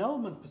Catholic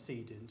annulment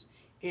proceedings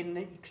in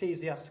the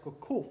Ecclesiastical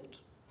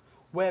Court,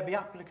 where the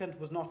applicant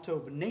was not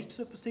told the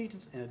nature of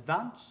proceedings in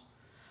advance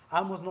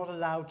and was not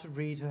allowed to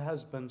read her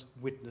husband's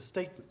witness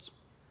statements.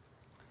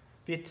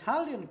 The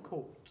Italian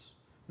courts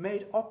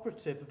made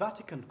operative the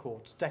Vatican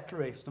Court's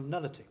declaration of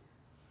nullity.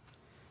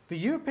 The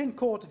European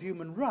Court of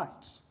Human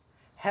Rights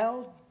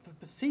held the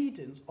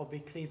proceedings of the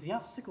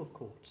ecclesiastical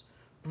courts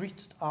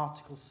breached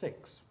Article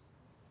 6,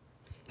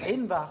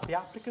 in that the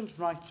applicant's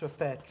right to a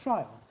fair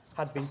trial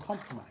had been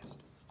compromised.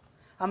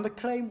 And the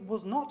claim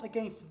was not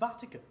against the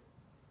Vatican,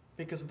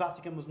 because the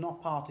Vatican was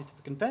not party to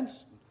the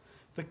convention.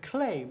 The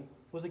claim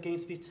was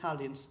against the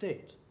Italian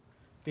state.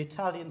 The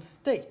Italian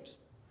state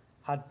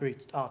had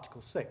breached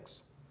Article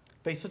 6.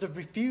 They sort of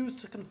refused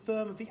to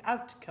confirm the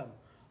outcome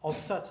of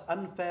such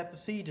unfair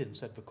proceedings,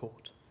 said the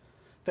court.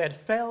 They had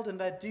failed in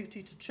their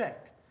duty to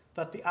check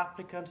that the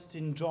applicant had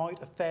enjoyed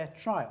a fair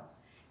trial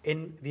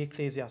in the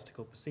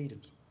ecclesiastical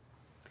proceedings.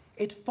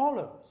 It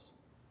follows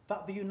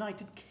that the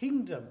United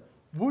Kingdom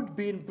would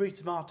be in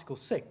breach of Article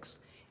 6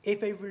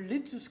 if a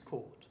religious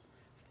court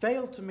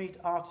failed to meet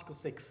Article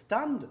 6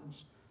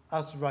 standards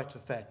as the right to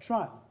a fair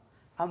trial,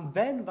 and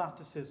then that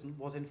decision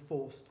was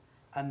enforced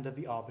under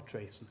the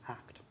Arbitration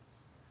Act.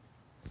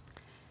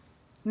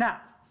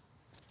 Now,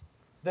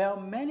 there are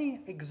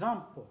many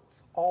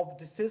examples of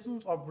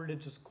decisions of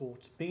religious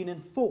courts being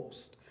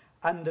enforced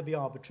under the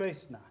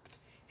Arbitration Act,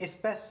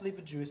 especially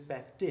the Jewish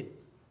Beth Din.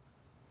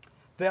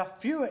 There are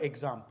fewer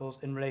examples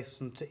in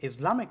relation to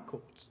Islamic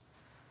courts,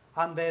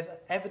 and there's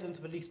evidence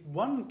of at least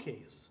one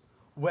case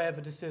where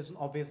the decision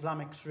of the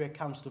Islamic Sharia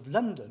Council of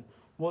London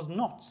was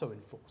not so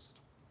enforced.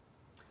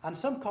 And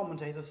some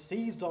commentators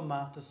seized on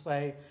that to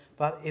say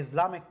that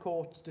Islamic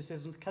courts'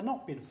 decisions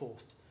cannot be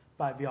enforced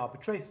by the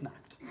Arbitration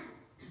Act.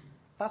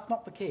 That's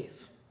not the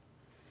case.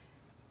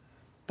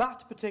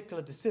 That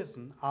particular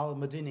decision,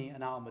 Al-Madini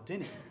and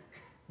Al-Madini,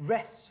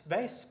 rests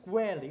very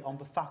squarely on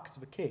the facts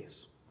of the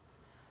case.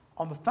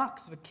 On the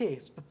facts of the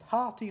case, the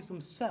parties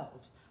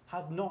themselves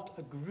had not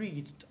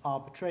agreed to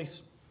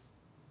arbitration.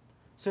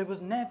 So there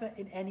was never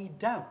in any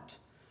doubt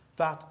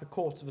that the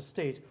courts of the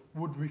state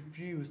would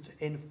refuse to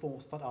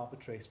enforce that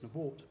arbitration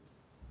award.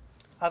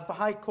 As the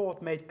High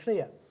Court made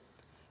clear,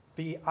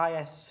 the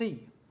ISC,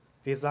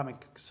 the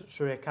Islamic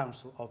Sharia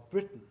Council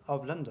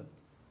of London,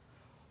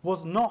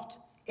 was not,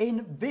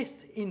 in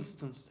this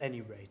instance at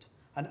any rate,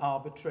 an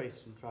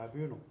arbitration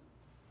tribunal.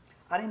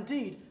 And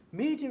indeed,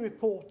 media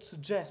reports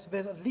suggest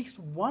there's at least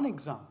one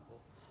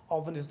example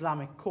of an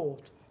Islamic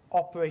court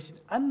operating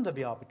under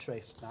the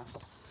Arbitration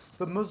Act,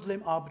 the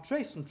Muslim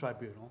Arbitration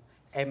Tribunal,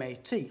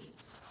 MAT.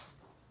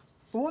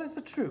 But what is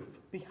the truth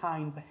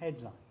behind the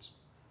headlines?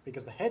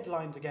 Because the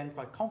headlines, again,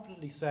 quite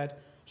confidently said,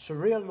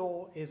 Sharia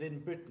law is in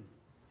Britain,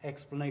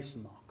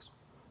 exclamation marks.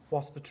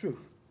 What's the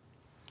truth?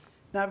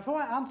 Now,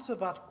 before I answer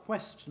that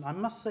question, I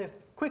must say a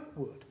quick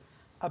word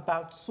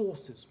about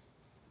sources.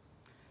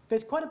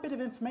 There's quite a bit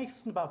of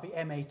information about the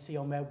MAT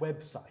on their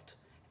website,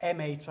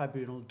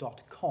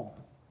 matribunal.com,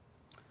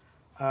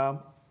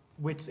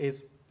 which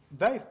is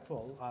very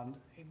full and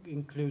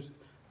includes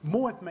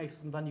more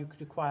information than you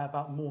could acquire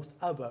about most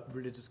other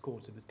religious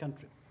courts in this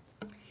country.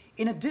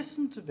 In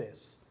addition to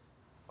this,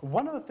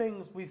 one of the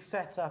things we've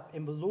set up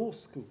in the law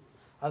school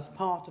as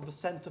part of the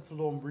Centre for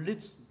Law and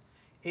Religion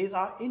is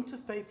our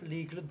Interfaith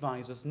Legal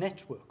Advisors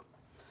Network.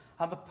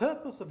 And the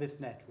purpose of this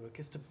network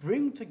is to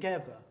bring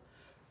together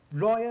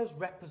lawyers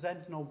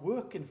representing or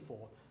working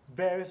for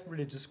various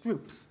religious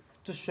groups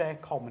to share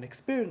common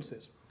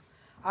experiences.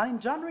 And in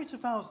January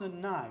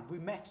 2009, we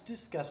met to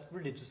discuss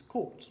religious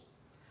courts.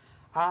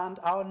 And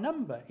our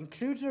number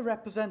included a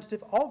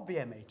representative of the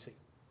MAT.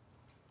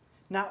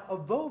 Now,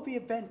 although the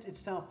event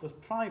itself was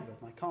private,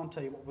 and I can't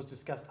tell you what was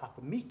discussed at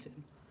the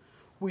meeting,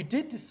 we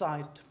did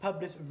decide to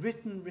publish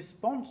written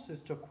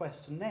responses to a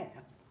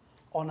questionnaire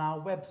on our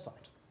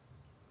website.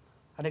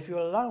 And if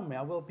you'll allow me,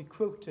 I will be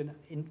quoting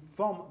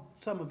from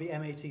some of the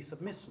MAT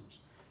submissions,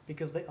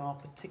 because they are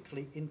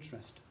particularly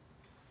interesting.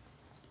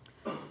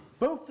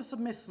 Both the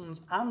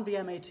submissions and the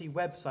MAT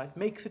website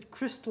makes it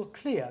crystal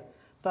clear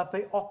that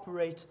they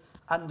operate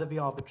under the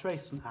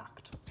Arbitration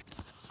Act.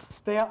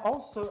 They are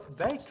also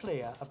very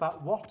clear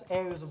about what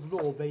areas of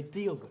law they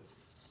deal with.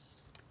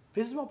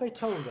 This is what they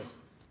told us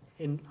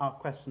in our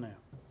questionnaire.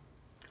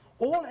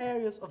 All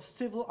areas of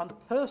civil and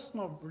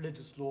personal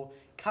religious law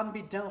can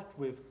be dealt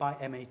with by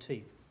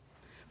MAT.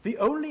 The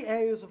only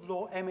areas of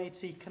law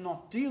MAT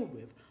cannot deal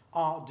with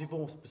are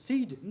divorce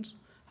proceedings,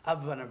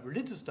 other than a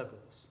religious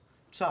divorce,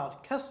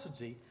 child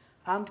custody,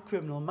 and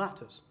criminal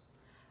matters,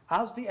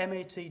 as the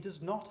MAT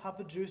does not have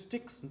the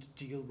jurisdiction to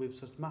deal with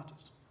such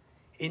matters.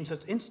 In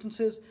such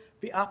instances,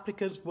 the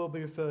applicants will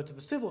be referred to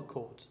the civil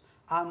courts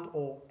and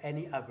or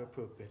any other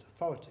appropriate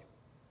authority,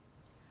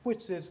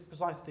 which is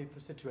precisely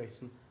the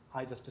situation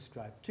I just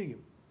described to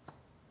you.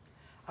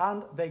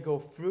 And they go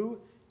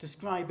through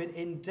describing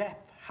in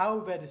depth how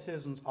their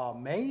decisions are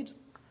made,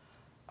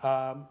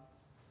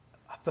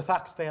 the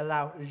fact they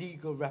allow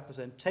legal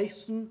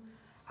representation,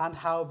 and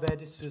how their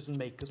decision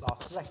makers are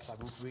selected. I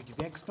won't read you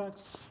the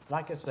extracts.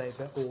 Like I say,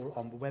 they're all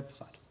on the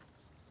website.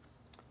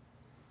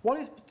 What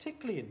is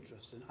particularly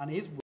interesting, and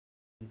is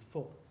in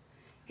full,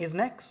 is an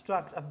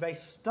extract at the very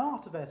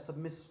start of their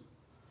submission,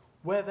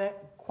 where they're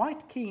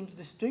quite keen to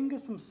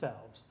distinguish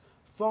themselves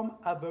from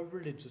other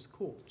religious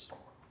courts,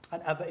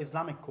 and other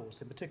Islamic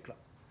courts in particular.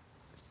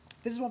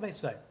 This is what they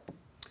say.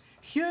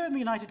 Here in the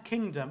United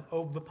Kingdom,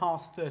 over the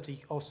past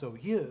 30 or so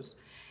years,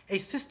 a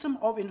system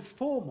of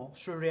informal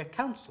Sharia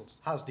councils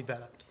has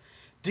developed,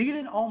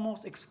 dealing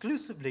almost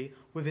exclusively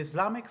with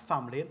Islamic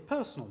family and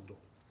personal law.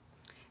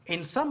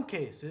 In some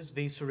cases,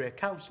 these Sharia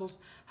councils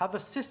have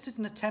assisted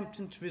in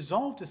attempting to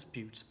resolve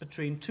disputes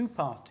between two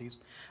parties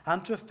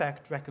and to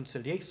effect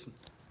reconciliation.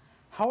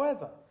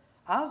 However,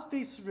 as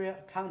these Sharia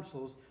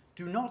councils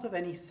do not have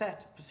any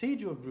set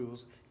procedural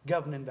rules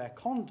governing their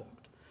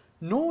conduct,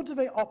 nor do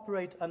they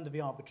operate under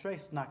the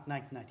Arbitration Act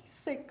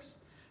 1996,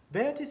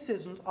 their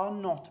decisions are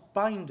not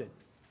binding,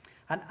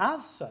 and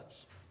as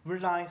such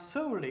rely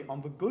solely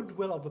on the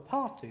goodwill of the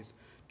parties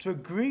to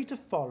agree to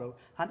follow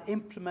and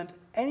implement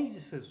any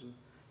decision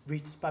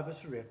reached by the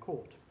Sharia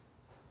court.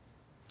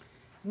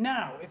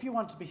 Now, if you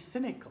want to be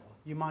cynical,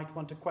 you might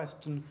want to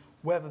question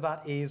whether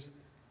that is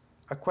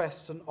a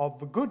question of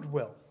the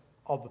goodwill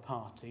of the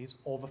parties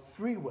or the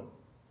free will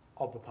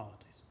of the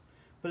parties.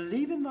 But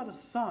leaving that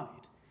aside,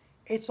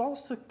 it's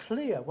also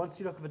clear, once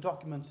you look at the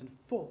documents in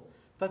full,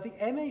 that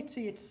the MAT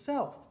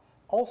itself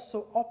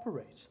also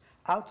operates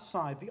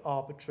outside the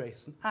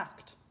Arbitration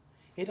Act.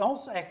 It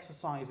also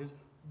exercises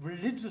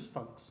religious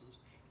functions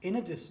in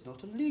addition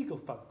to legal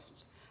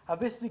functions. And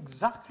this is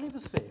exactly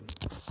the same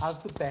as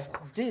the Beth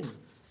Din.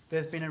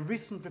 There's been a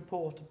recent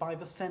report by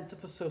the Centre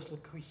for Social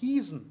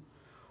Cohesion,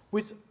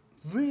 which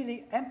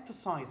really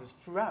emphasises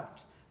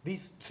throughout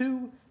these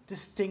two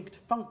distinct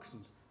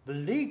functions, the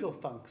legal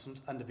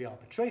functions under the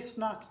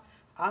Arbitration Act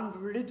and the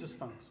religious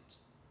functions.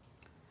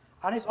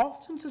 And it's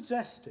often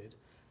suggested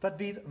that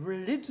these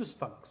religious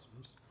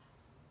functions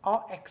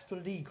are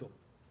extra-legal.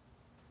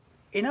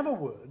 In other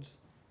words,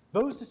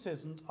 those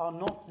decisions are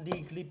not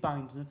legally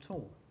binding at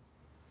all.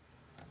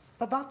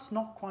 But that's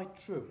not quite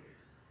true.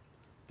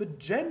 The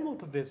general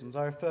provisions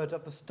I referred to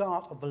at the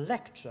start of the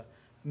lecture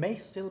may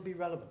still be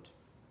relevant.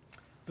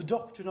 The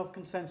doctrine of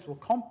consensual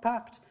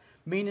compact,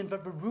 meaning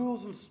that the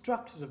rules and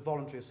structures of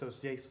voluntary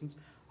associations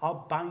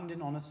are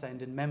binding on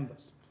ascending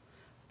members.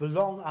 The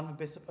Long and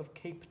Bishop of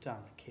Cape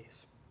Town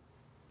case.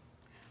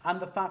 And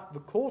the fact that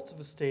the courts of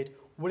the state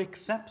will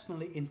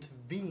exceptionally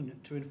intervene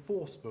to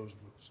enforce those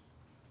rules.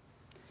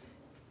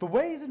 The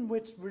ways in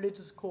which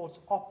religious courts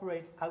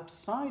operate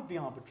outside the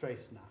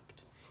Arbitration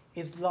Act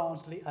is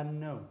largely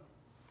unknown,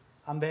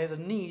 and there is a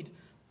need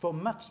for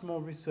much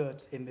more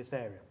research in this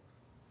area.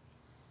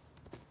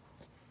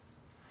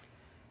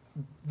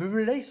 The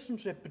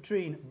relationship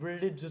between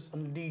religious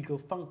and legal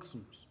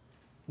functions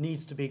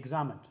needs to be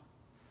examined,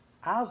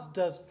 as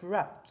does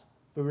throughout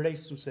the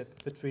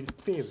relationship between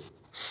theory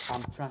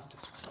and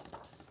practice.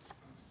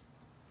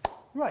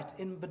 Right,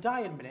 in the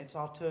dying minutes,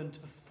 I'll turn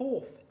to the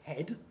fourth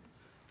head,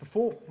 the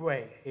fourth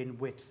way in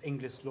which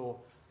English law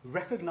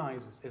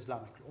recognises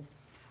Islamic law,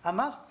 and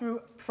that's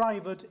through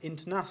private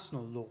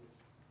international law.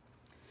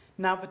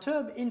 Now, the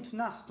term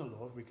international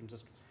law, if we can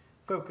just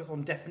focus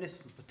on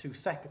definitions for 2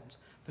 seconds,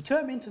 the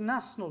term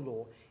international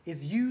law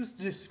is used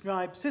to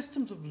describe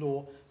systems of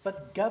law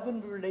that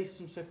govern the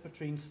relationship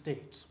between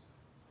states.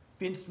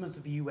 The instruments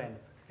of the UN,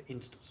 for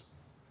instance.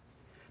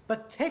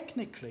 But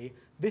technically,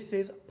 this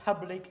is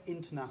public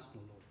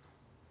international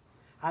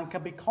law and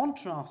can be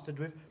contrasted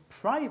with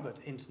private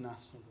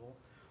international law,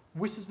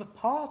 which is the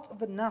part of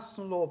the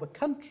national law of a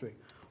country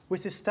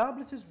which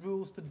establishes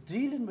rules for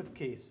dealing with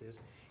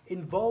cases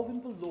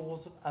involving the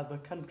laws of other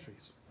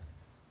countries.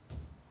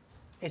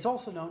 It's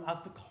also known as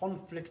the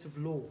conflict of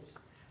laws,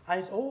 and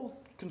it's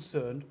all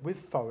concerned with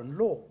foreign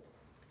law.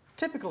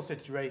 Typical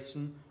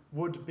situation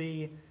would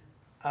be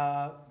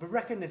the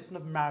recognition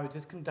of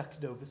marriages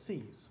conducted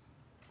overseas.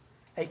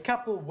 A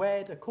couple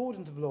wed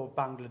according to the law of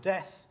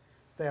Bangladesh,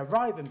 they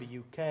arrive in the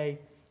UK,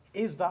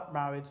 is that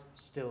marriage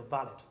still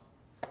valid?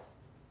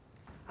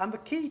 And the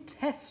key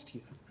test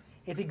here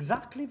is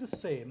exactly the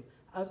same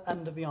as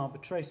under the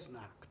Arbitration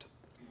Act.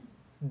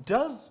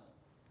 Does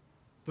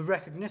the the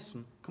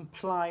recognition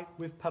comply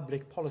with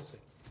public policy.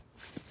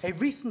 A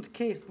recent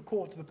case for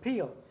Court of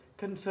Appeal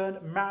concerned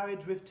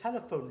marriage with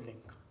telephone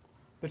link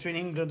between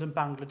England and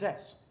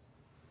Bangladesh.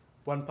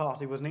 One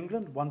party was in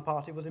England, one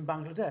party was in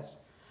Bangladesh,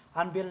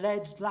 and the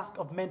alleged lack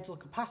of mental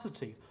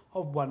capacity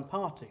of one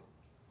party.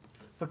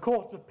 The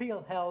Court of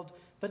Appeal held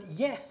that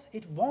yes,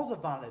 it was a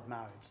valid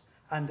marriage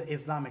under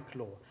Islamic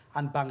law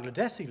and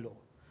Bangladeshi law,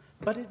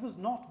 but it was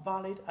not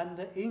valid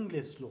under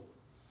English law.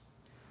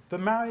 The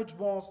marriage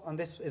was, and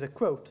this is a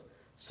quote,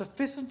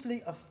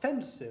 sufficiently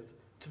offensive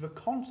to the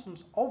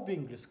conscience of the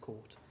English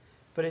court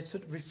that it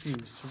should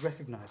refuse to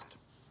recognise it.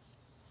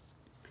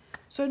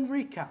 So in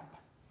recap,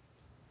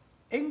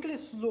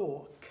 English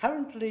law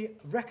currently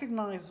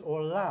recognises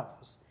or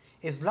allows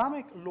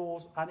Islamic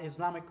laws and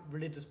Islamic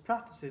religious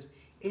practices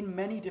in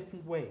many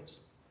different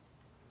ways.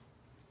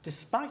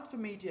 Despite the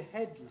media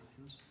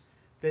headlines,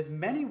 there's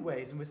many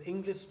ways in which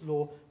English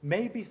law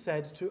may be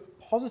said to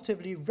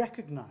positively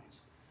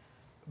recognise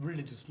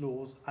religious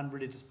laws and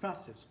religious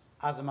practices.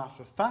 As a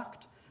matter of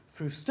fact,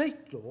 through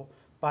state law,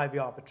 by the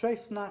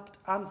Arbitration Act,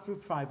 and through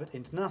private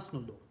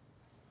international law.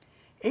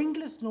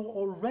 English law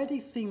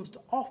already seems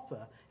to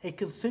offer a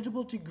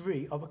considerable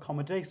degree of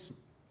accommodation.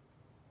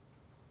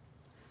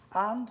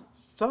 And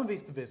some of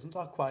these provisions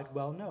are quite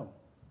well known.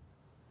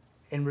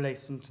 In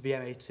relation to the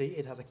MAT,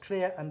 it has a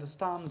clear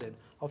understanding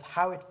of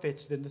how it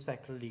fits within the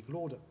secular legal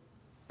order.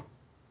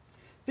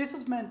 This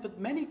has meant that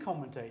many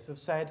commentators have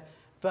said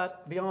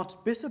that the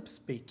Archbishop's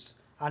speech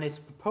and its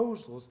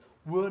proposals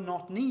were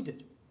not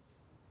needed.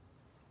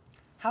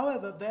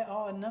 However, there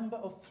are a number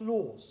of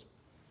flaws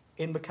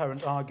in the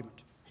current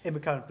argument, in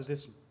the current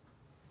position.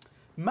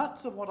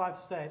 Much of what I've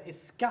said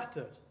is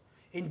scattered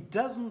in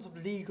dozens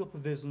of legal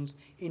provisions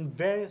in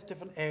various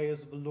different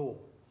areas of the law.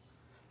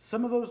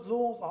 Some of those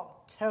laws are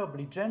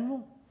terribly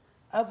general,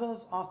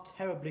 others are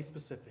terribly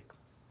specific.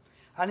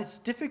 And it's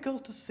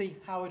difficult to see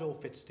how it all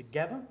fits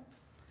together,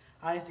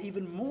 and it's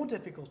even more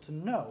difficult to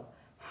know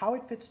how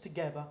it fits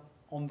together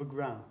on the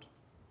ground.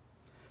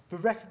 The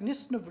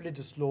recognition of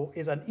religious law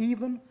is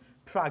uneven,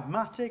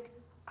 pragmatic,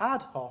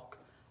 ad hoc,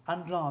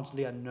 and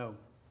largely unknown.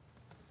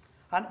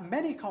 And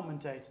many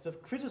commentators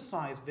have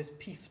criticised this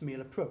piecemeal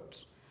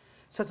approach,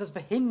 such as the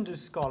Hindu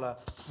scholar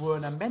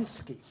Werner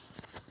Menschke.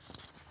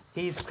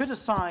 He's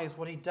criticised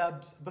what he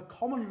dubs the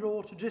common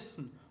law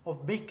tradition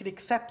of making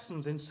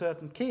exceptions in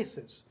certain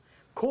cases,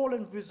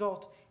 calling the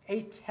result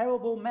a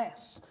terrible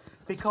mess,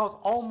 because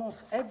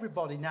almost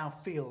everybody now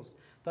feels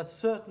that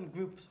certain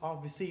groups are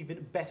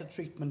receiving better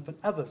treatment than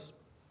others.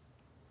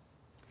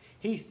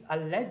 He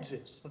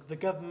alleges that the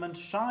government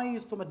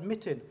shies from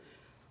admitting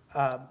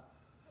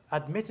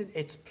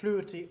its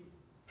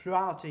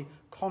plurality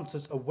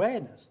conscious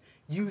awareness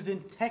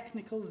using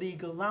technical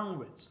legal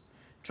language,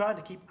 trying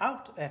to keep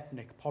out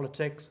ethnic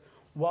politics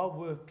while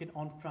working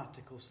on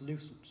practical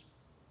solutions.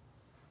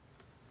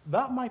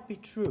 That might be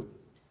true,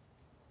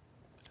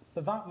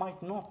 but that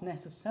might not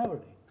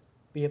necessarily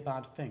be a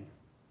bad thing.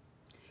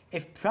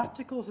 If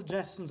practical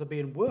suggestions are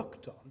being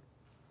worked on,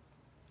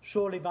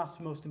 surely that's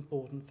the most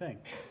important thing.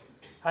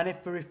 And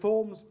if the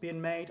reforms being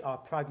made are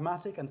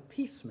pragmatic and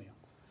piecemeal,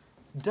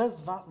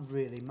 does that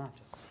really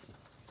matter?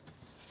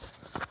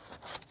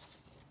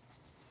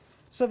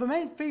 So the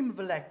main theme of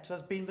the lecture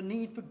has been the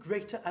need for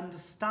greater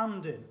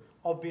understanding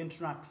of the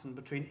interaction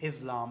between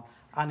Islam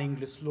and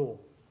English law.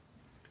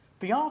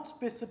 The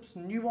Archbishop's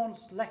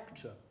nuanced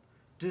lecture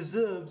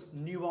deserves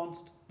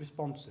nuanced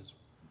responses.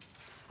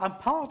 And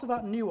part of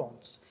that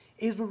nuance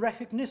is the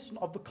recognition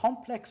of the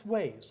complex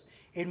ways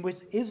in which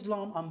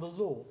Islam and the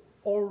law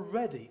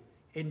already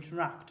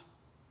interact.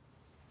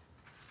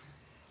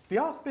 The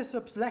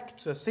Archbishop's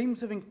lecture seems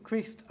to have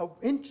increased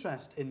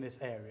interest in this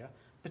area,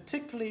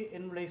 particularly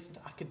in relation to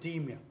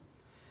academia.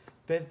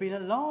 There's been a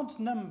large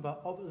number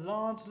of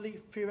largely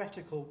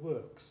theoretical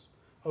works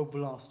over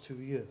the last 2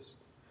 years,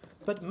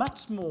 but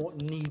much more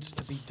needs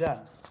to be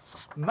done.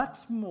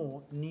 Much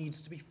more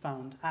needs to be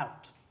found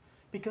out,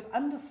 because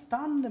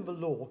understanding the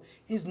law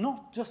is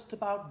not just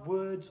about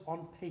words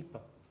on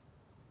paper.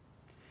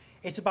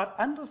 It's about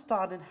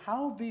understanding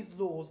how these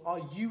laws are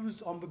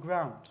used on the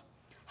ground,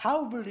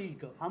 how the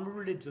legal and the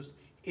religious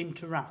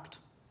interact.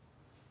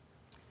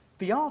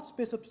 The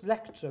Archbishop's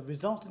lecture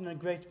resulted in a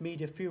great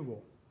media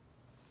furore,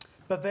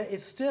 but there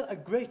is still a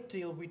great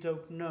deal we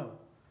don't know,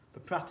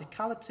 the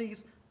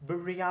practicalities, the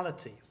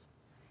realities.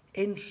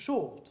 In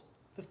short,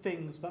 the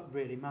things that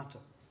really matter.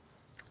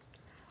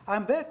 I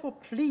am therefore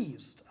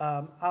pleased,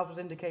 as was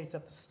indicated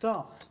at the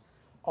start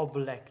of the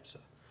lecture,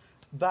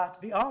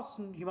 that the Arts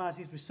and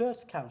Humanities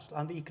Research Council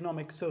and the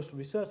Economic Social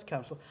Research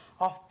Council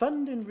are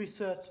funding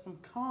research from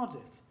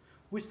Cardiff,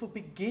 which will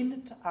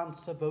begin to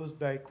answer those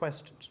very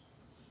questions.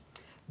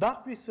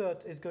 That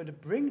research is going to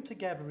bring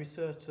together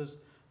researchers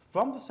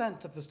from the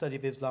Centre for the Study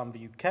of Islam in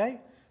the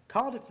UK,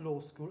 Cardiff Law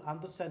School, and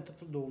the Centre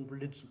for Law and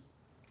Religion.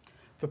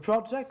 The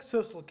project,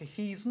 Social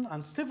Cohesion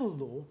and Civil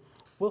Law,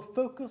 will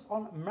focus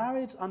on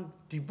marriage and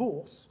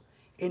divorce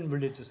in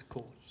religious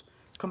courts,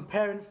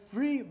 comparing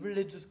 3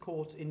 religious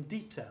courts in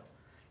detail: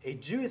 a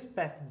Jewish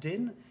Beth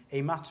Din,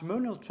 a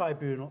matrimonial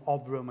tribunal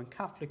of the Roman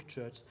Catholic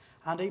Church,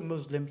 and a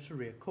Muslim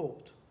Sharia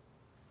court.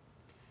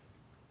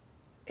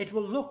 It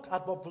will look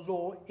at what the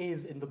law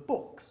is in the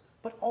books,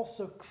 but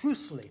also,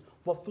 crucially,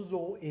 what the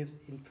law is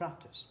in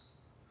practice.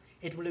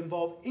 It will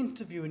involve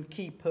interviewing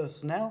key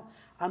personnel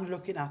and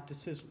looking at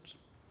decisions.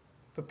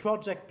 The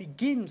project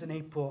begins in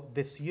April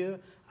this year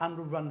and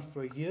will run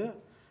for a year,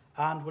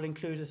 and will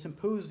include a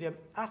symposium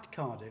at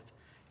Cardiff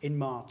in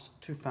March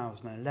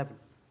 2011.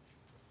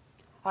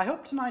 I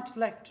hope tonight's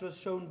lecture has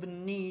shown the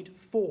need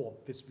for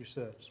this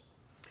research.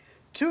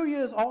 2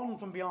 years on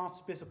from the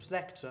Archbishop's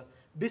lecture,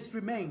 this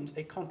remains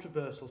a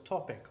controversial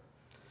topic.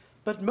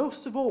 But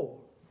most of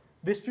all,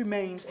 this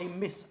remains a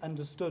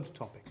misunderstood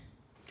topic.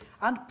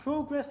 And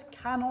progress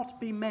cannot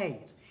be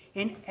made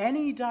in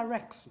any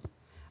direction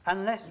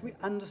unless we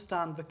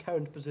understand the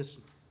current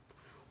position.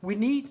 We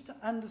need to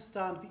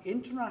understand the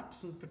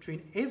interaction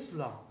between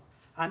Islam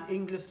and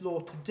English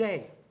law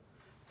today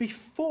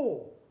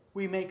before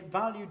we make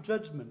value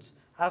judgments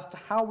as to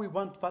how we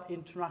want that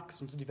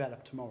interaction to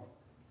develop tomorrow.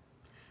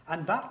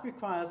 And that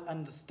requires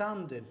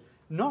understanding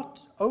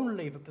not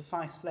only the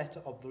precise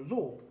letter of the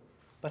law,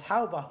 but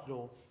how that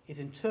law is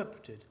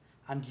interpreted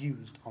and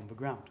used on the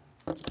ground.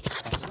 Thank you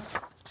much.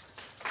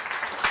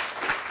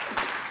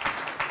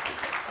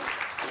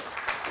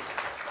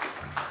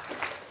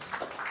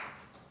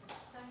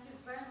 Thank you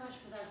very much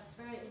for that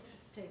very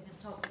interesting and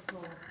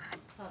topical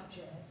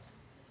subject.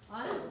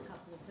 I have a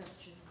couple of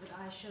questions, but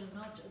I shall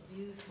not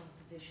abuse my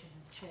position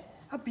as chair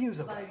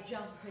Abuse by away.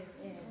 jumping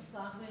in. So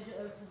I'm going to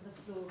open the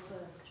floor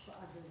first for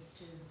others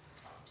to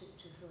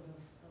sort of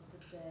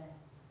put their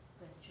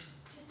questions.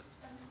 Just,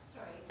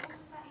 sorry, what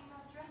was that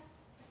email address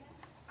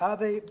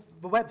again?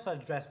 The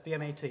website address, the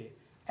MAT,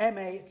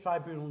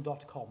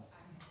 matribunal.com.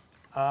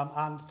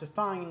 And to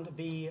find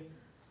the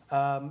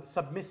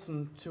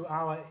submission to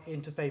our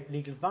Interfaith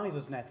Legal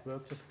Advisors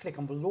Network, just click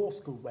on the law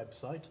school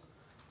website,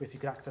 which you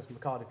can access from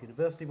the Cardiff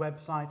University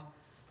website,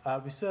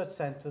 Research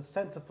Centre,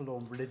 Centre for Law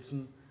and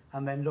Religion,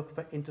 and then look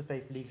for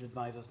Interfaith Legal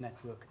Advisors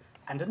Network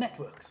under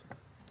networks.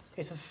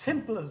 It's as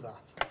simple as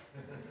that.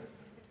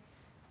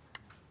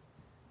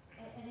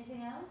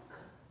 Anything else?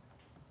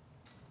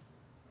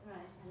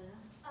 Right, Helena.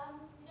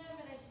 In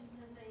relation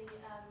to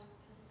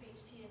the speech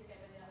 2 years ago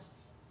with the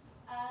Archbishop,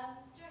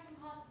 do you reckon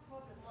part of the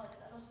problem was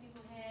that a lot of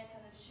people hear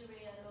kind of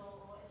Sharia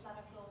law or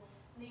Islamic law,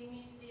 and they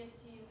immediately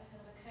assume a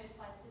kind of a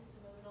codified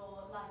system of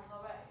law like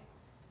our own?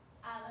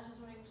 And I was just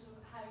wondering sort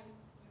of how you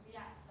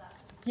react to that.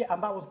 Yeah,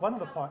 and that was one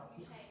of the points. How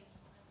can we change?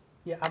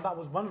 Yeah, and that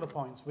was one of the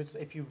points which,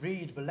 if you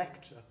read the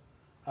lecture,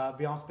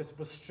 the Archbishop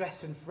was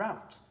stressing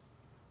throughout,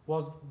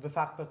 was the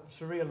fact that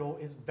Sharia law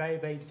is very,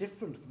 very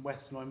different from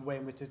Western law in the way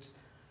in which it's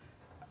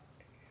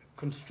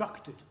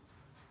constructed.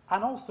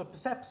 And also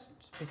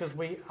perceptions, because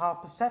our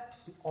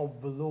perception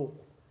of the law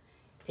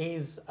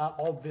is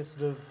of this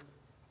sort of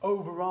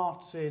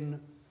overarching,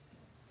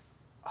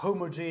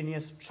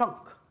 homogeneous chunk,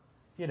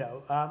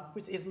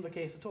 which isn't the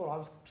case at all. I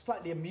was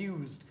slightly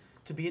amused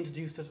to be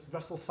introduced to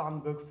Russell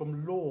Sandberg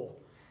from Law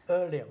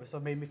earlier, which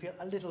made me feel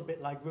a little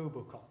bit like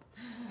Robocop.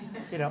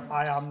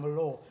 I am the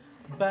law.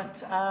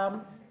 But,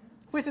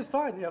 which is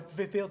fine,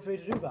 feel free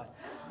to do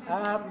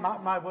that.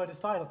 My word is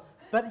final.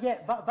 But yeah,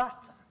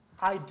 that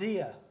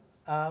idea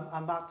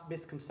and that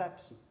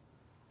misconception.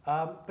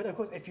 But of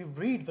course, if you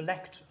read the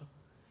lecture,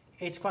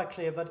 it's quite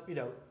clear that,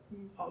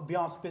 the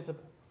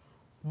Archbishop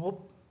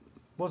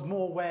was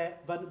more aware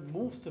than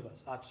most of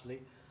us,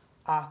 actually,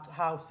 at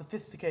how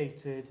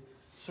sophisticated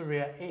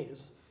Sharia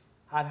is,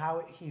 and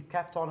how he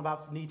kept on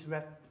about the need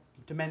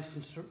to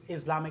mention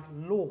Islamic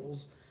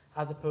laws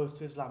as opposed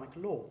to Islamic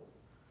law.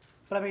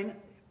 But I mean,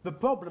 the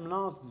problem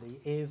largely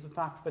is the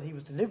fact that he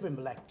was delivering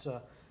the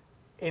lecture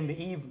in the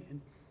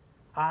evening,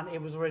 and it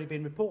was already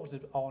being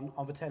reported on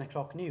the 10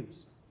 o'clock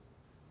news.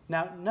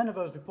 Now, none of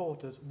those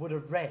reporters would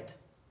have read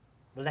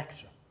the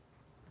lecture.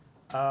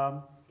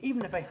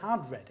 Even if they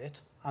had read it,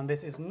 and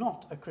this is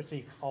not a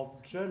critique of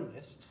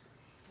journalists,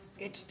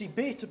 it's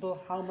debatable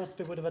how much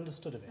they would have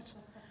understood of it.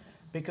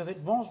 Because it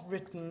was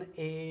written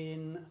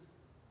in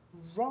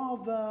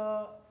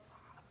rather,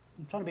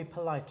 I'm trying to be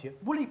polite here,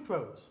 woolly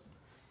prose.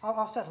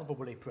 I'll settle for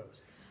woolly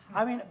prose.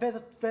 I mean, there's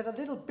a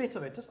little bit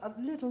of it, just a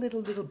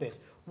little bit,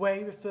 where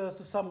he refers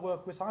to some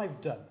work which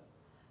I've done.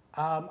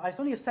 It's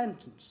only a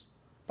sentence,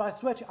 but I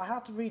swear to you, I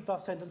had to read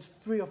that sentence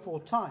 3 or 4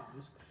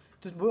 times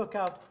to work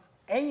out,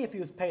 A, if he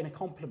was paying a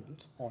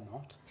compliment or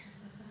not.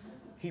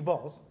 He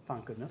was,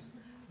 thank goodness,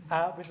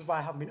 which is why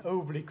I haven't been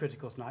overly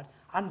critical tonight,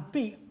 and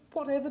B,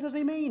 whatever does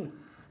he mean?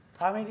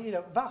 I mean,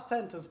 that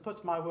sentence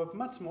puts my work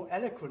much more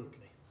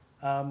eloquently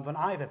than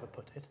I've ever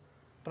put it,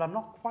 but I'm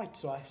not quite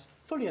sure I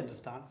fully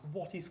understand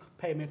what he's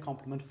paying me a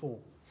compliment for.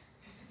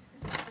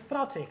 But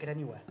I'll take it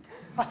anyway.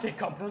 I'll take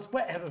compliments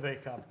wherever they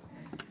come.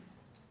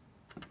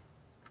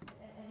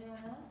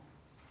 Anyone else?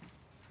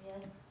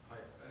 Yes. Hi.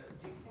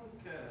 Do you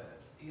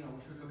think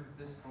we should look at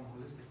this from a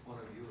holistic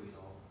point of view?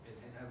 In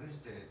every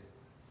state,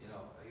 you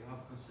have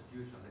a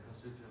constitution. The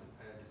constitution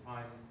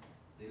defines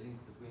the link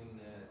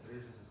between the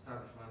religious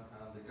establishment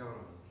and the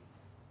government.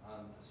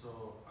 And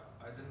so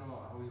I don't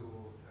know how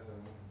you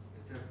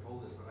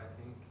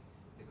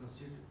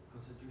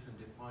Constitution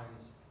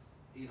defines,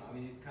 you know, I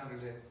mean, it can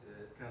relate,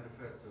 it can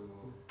refer to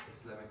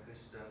Islamic,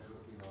 Christian,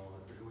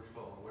 Jewish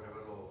law, or whatever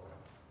law.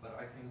 But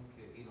I think,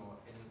 you know,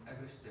 in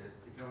every state,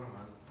 the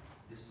government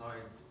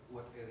decide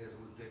what areas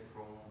will take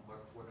from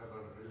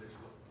whatever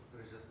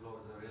religious law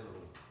is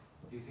available.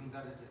 Do you think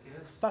that is the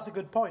case? That's a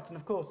good point, and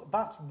of course,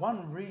 that's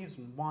one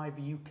reason why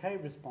the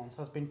UK response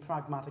has been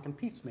pragmatic and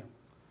piecemeal,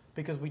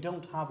 because we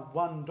don't have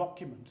one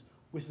document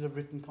which is a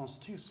written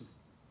constitution.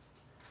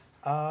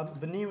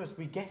 The nearest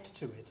we get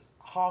to it,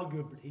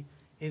 arguably,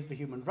 is the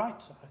Human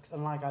Rights Act,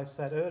 and like I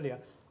said earlier,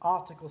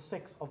 Article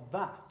 6 of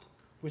that,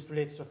 which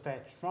relates to a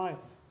fair trial,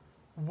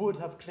 would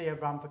have clear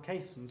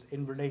ramifications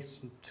in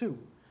relation to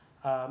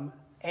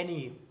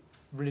any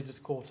religious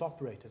court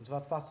operating.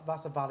 So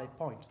that's a valid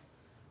point.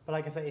 But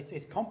like I say,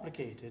 it's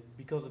complicated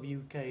because of the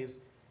UK's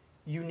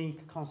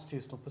unique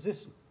constitutional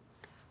position.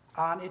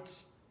 And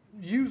it's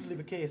usually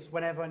the case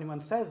whenever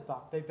anyone says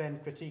that, they then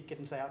critique it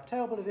and say how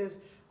terrible it is,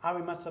 and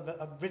we must have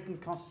a written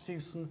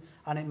constitution,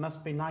 and it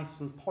must be nice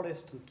and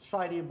polished and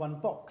shiny in one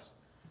box.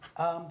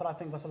 But I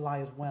think that's a lie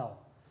as well.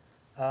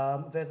 I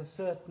have a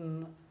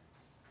certain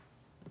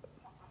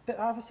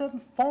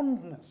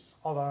fondness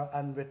of our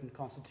unwritten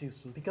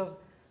constitution because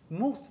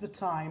most of the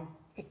time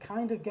it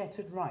kind of gets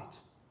it right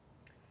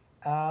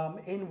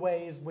in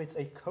ways which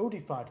a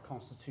codified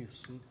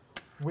constitution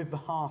with the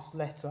harsh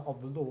letter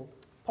of the law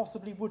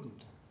possibly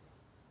wouldn't.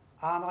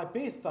 And I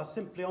base that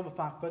simply on the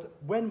fact that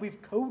when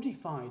we've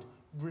codified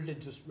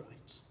religious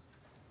rights,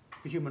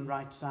 the Human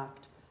Rights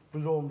Act, the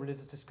law on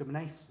religious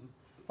discrimination,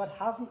 that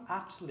hasn't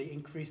actually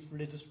increased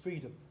religious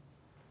freedom.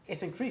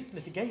 It's increased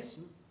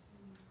litigation,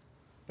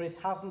 but it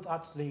hasn't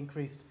actually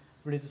increased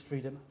religious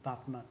freedom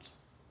that much.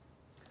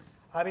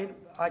 I mean,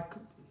 I'm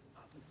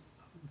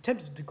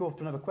tempted to go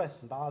for another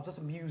question, but I'll just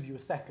amuse you a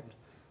second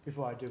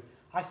before I do.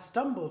 I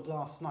stumbled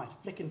last night,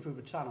 flicking through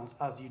the channels,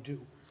 as you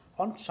do,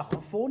 on Channel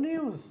 4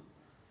 News.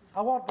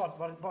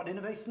 What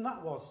innovation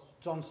that was,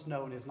 Jon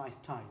Snow and his nice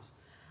ties.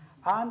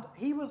 And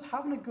he was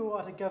having a go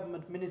at a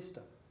government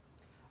minister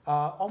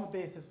on the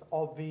basis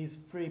of these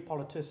 3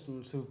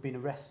 politicians who've been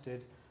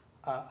arrested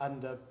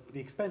under the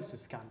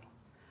expenses scandal.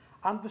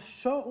 And the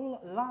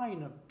sole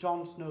line of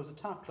Jon Snow's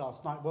attack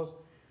last night was,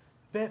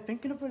 they're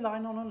thinking of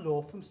relying on a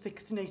law from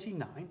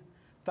 1689.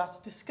 That's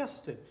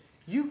disgusting.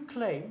 You have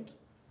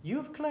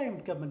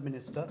claimed, government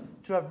minister,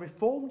 to have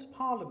reformed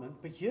Parliament,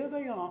 but here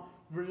they are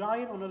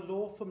relying on a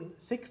law from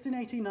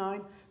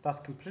 1689. That's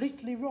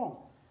completely wrong.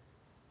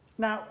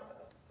 Now,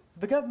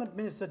 the government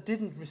minister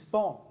didn't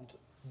respond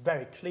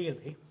very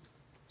clearly,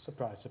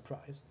 surprise,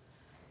 surprise,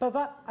 but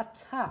that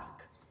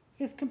attack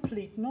is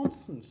complete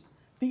nonsense.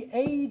 The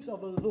age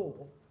of a law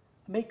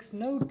makes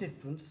no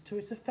difference to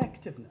its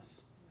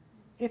effectiveness.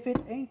 If it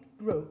ain't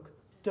broke,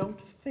 don't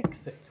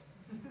fix it.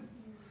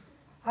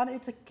 And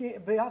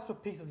the actual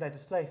piece of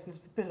legislation is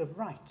the Bill of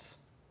Rights.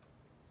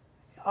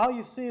 Are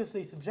you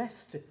seriously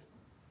suggesting,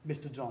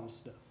 Mr. Jon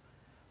Snow,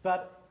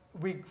 that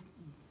we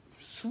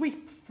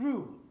sweep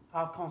through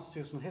our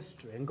constitutional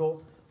history and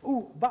go,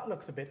 ooh, that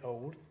looks a bit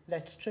old,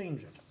 let's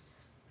change it?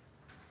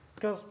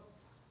 Because,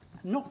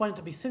 not wanting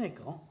to be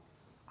cynical,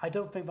 I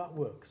don't think that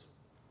works.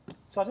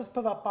 So I just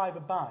put that by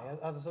the by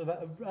as a sort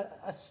of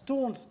a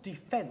staunch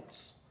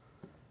defence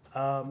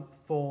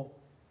for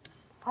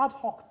ad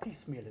hoc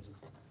piecemealism.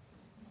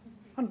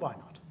 And why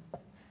not?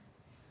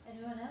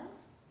 Anyone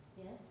else?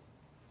 Yes?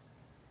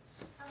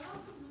 A lot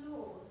of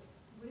laws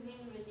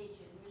within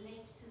religion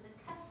relate to the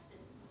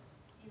customs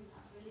in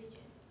that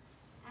religion.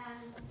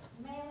 And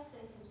male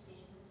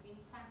circumcision has been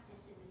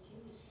practiced in the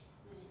Jewish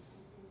religion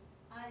since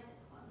Isaac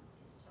one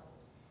is told.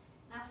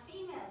 Now,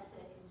 female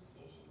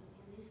circumcision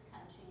in this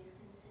country is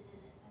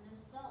considered an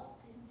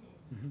assault, isn't it?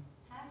 Mm-hmm.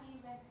 How do you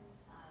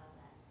reconcile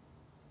that?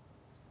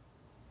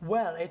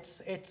 Well, it's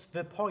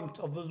the point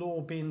of the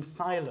law being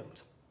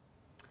silent.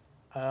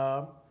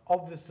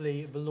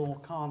 Obviously, the law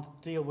can't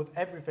deal with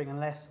everything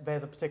unless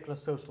there's a particular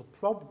social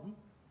problem.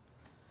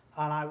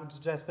 And I would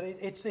suggest that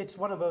it's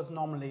one of those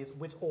anomalies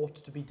which ought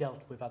to be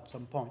dealt with at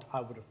some point, I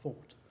would have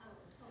thought.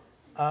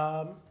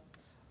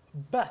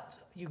 But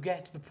you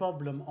get the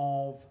problem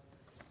of,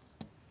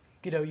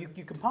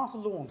 you can pass a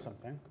law on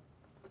something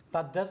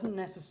that doesn't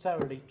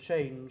necessarily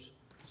change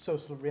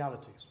social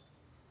realities.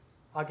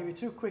 I'll give you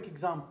 2 quick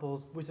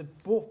examples which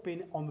have both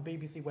been on the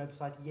BBC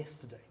website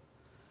yesterday.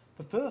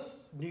 The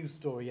first news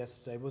story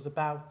yesterday was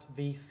about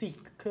the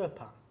Sikh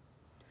Kirpan.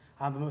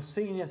 And the most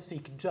senior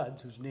Sikh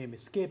judge, whose name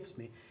escapes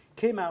me,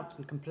 came out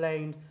and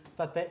complained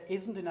that there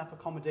isn't enough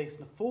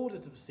accommodation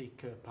afforded to the Sikh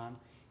Kirpan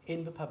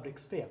in the public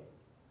sphere.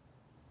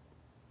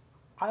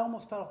 I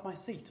almost fell off my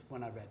seat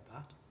when I read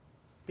that,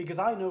 because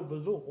I know the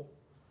law,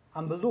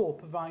 and the law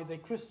provides a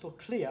crystal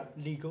clear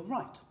legal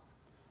right.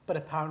 But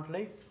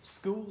apparently,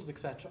 schools,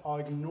 etc.,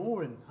 are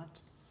ignoring that,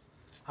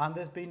 and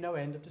there's been no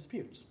end of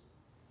disputes.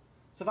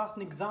 So that's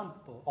an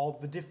example of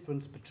the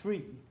difference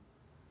between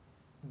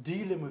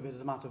dealing with it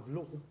as a matter of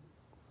law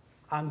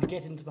and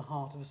getting to the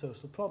heart of a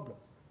social problem.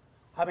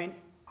 I mean,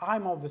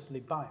 I'm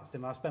obviously biased,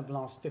 and I've spent the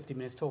last 50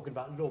 minutes talking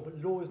about law,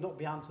 but law is not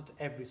the answer to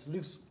every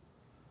solution.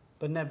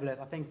 But nevertheless,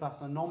 I think that's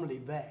an anomaly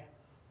there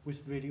which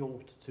really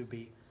ought to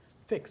be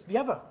fixed. The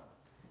other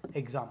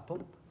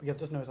example, because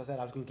just notice I said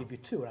I was going to give you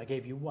two, and I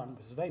gave you one,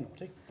 which is very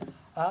naughty.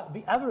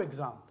 The other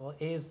example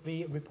is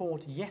the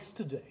report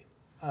yesterday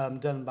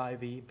done by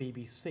the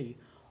BBC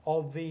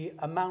of the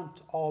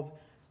amount of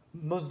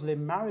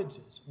Muslim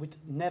marriages which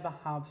never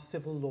have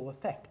civil law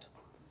effect,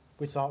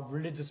 which are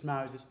religious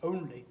marriages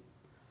only,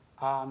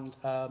 and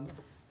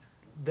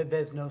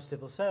there's no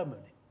civil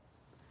ceremony.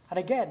 And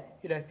again,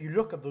 if you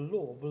look at the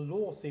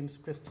law seems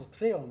crystal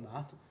clear on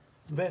that.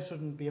 There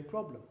shouldn't be a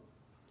problem.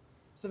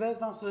 So there's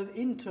that sort of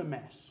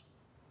intermesh.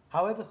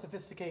 However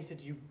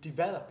sophisticated you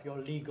develop your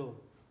legal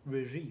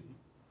regime,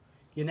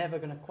 you're never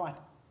going to quite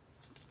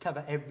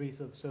cover every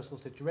sort of social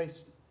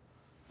situation.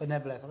 But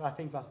nevertheless, I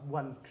think that's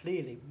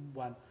clearly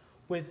one.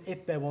 Whereas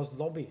if there was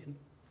lobbying,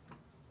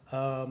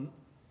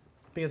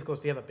 because of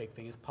course the other big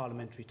thing is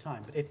parliamentary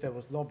time, but if there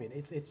was lobbying,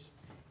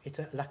 it's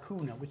a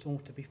lacuna which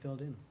ought to be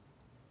filled in.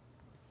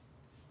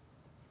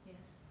 Yes.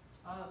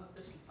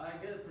 I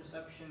get a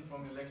perception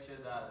from your lecture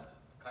that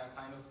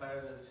kind of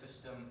parallel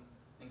system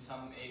in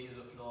some areas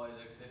of law is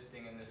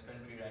existing in this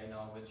country right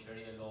now with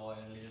Sharia law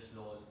and religious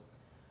laws.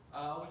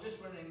 I was just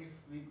wondering if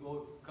we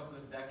go a couple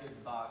of decades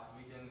back,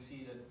 we can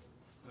see that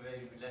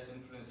very less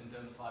influence in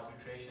terms of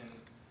arbitration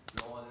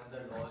laws and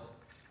other laws.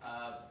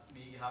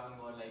 We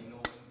haven't got no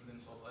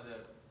influence of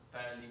other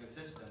paralegal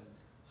systems.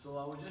 So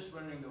I was just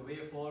wondering the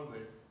way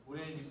forward,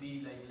 wouldn't it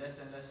be less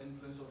and less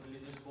influence of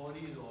religious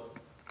bodies, or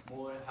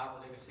more have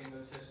a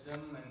single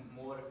system and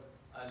more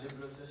a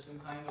liberal system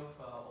kind of,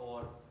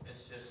 or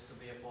it's just the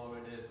way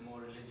forward is more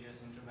religious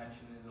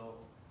intervention in law?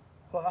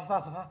 Well,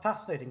 that's a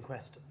fascinating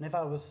question. And if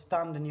I was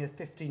standing here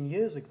 15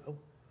 years ago,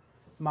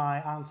 my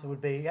answer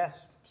would be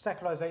yes,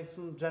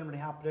 secularization generally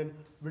happening,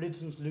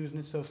 religion's losing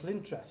its social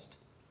interest.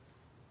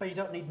 But you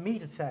don't need me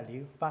to tell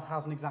you that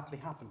hasn't exactly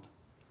happened.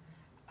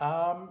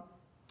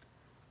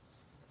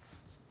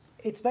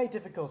 It's very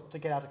difficult to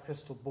get out a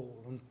crystal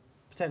ball and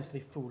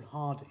potentially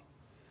foolhardy.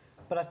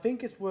 But I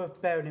think it's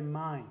worth bearing in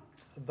mind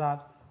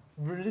that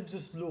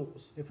religious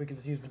laws, if we can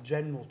just use the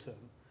general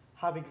term,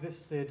 have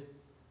existed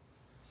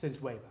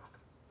since way back.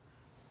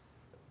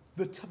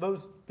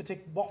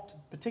 What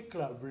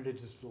particular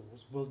religious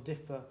laws will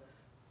differ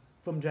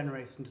from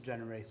generation to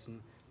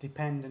generation,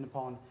 depending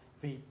upon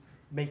the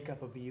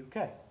makeup of the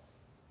UK.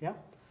 Yeah?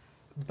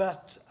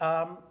 But,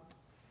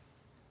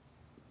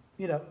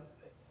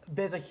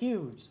 there's a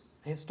huge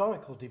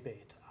historical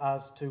debate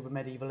as to the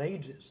medieval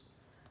ages.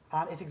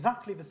 And it's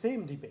exactly the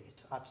same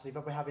debate, actually,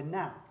 that we're having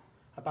now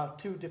about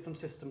two different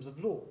systems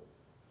of law,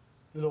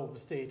 the law of the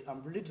state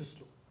and religious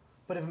law.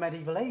 But in the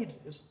medieval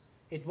ages,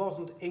 it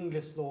wasn't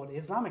English law and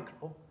Islamic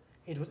law,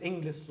 it was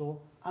English law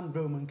and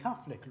Roman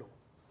Catholic law.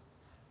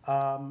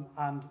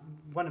 And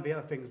one of the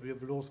other things we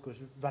have the law school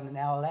is run an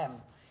LLM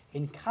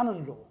in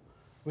canon law,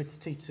 which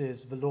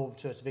teaches the law of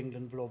the Church of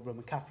England, the law of the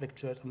Roman Catholic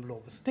Church, and the law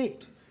of the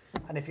state.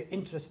 And if you're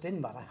interested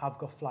in that, I have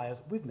got flyers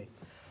with me.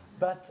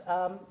 But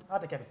I'd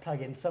like to get a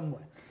plug in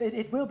somewhere.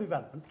 It will be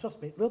relevant,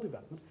 trust me, it will be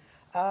relevant.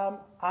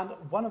 And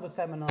one of the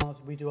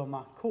seminars we do on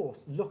that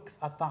course looks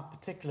at that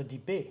particular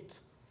debate,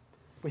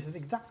 which is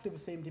exactly the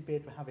same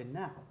debate we're having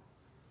now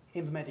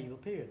in the medieval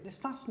period. And it's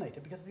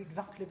fascinating because it's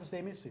exactly the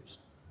same issues.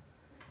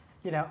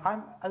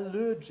 I'm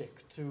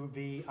allergic to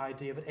the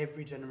idea that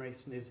every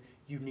generation is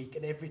unique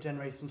and every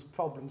generation's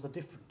problems are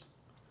different.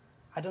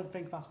 I don't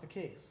think that's the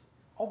case.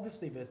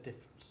 Obviously there's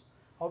difference.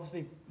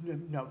 Obviously,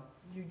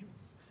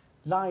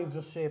 lives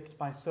are shaped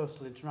by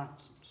social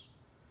interactions.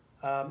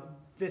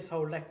 This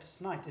whole lecture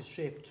tonight is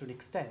shaped to an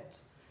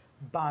extent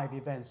by the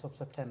events of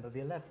September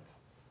the 11th.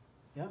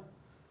 Yeah?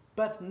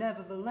 But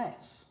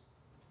nevertheless,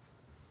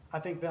 I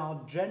think there are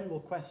general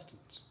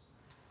questions,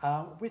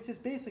 which is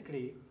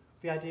basically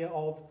the idea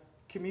of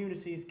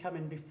communities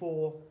coming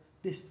before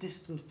this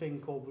distant thing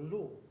called the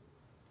law,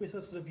 which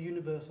are sort of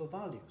universal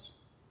values.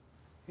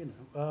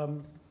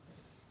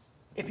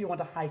 If you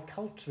want a high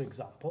culture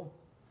example,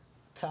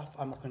 tough,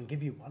 I'm not going to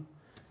give you one.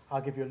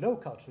 I'll give you a low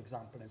culture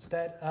example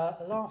instead.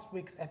 Last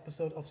week's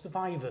episode of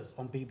Survivors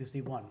on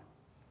BBC One.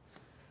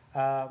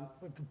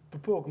 The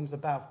program's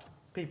about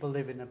people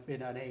living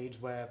in an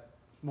age where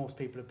most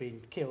people have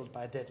been killed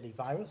by a deadly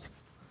virus.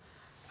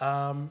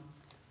 And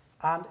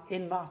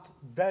in that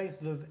very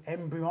sort of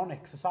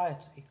embryonic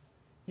society,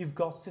 you've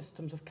got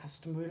systems of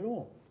customary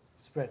law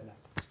spreading up.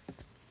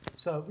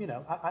 So,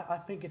 I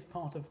think it's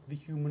part of the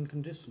human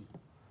condition,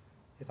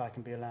 if I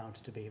can be allowed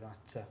to be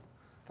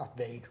that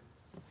vague.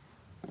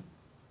 Well,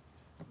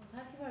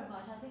 thank you very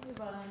much. I think we've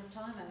run out of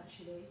time,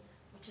 actually,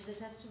 which is a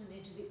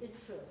testimony to the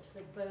interest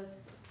that both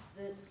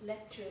the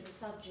lecture and the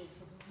subjects,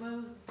 but more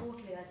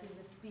importantly, I think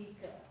the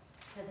speaker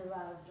has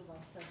aroused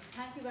amongst us.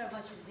 Thank you very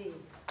much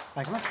indeed.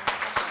 Thank you much.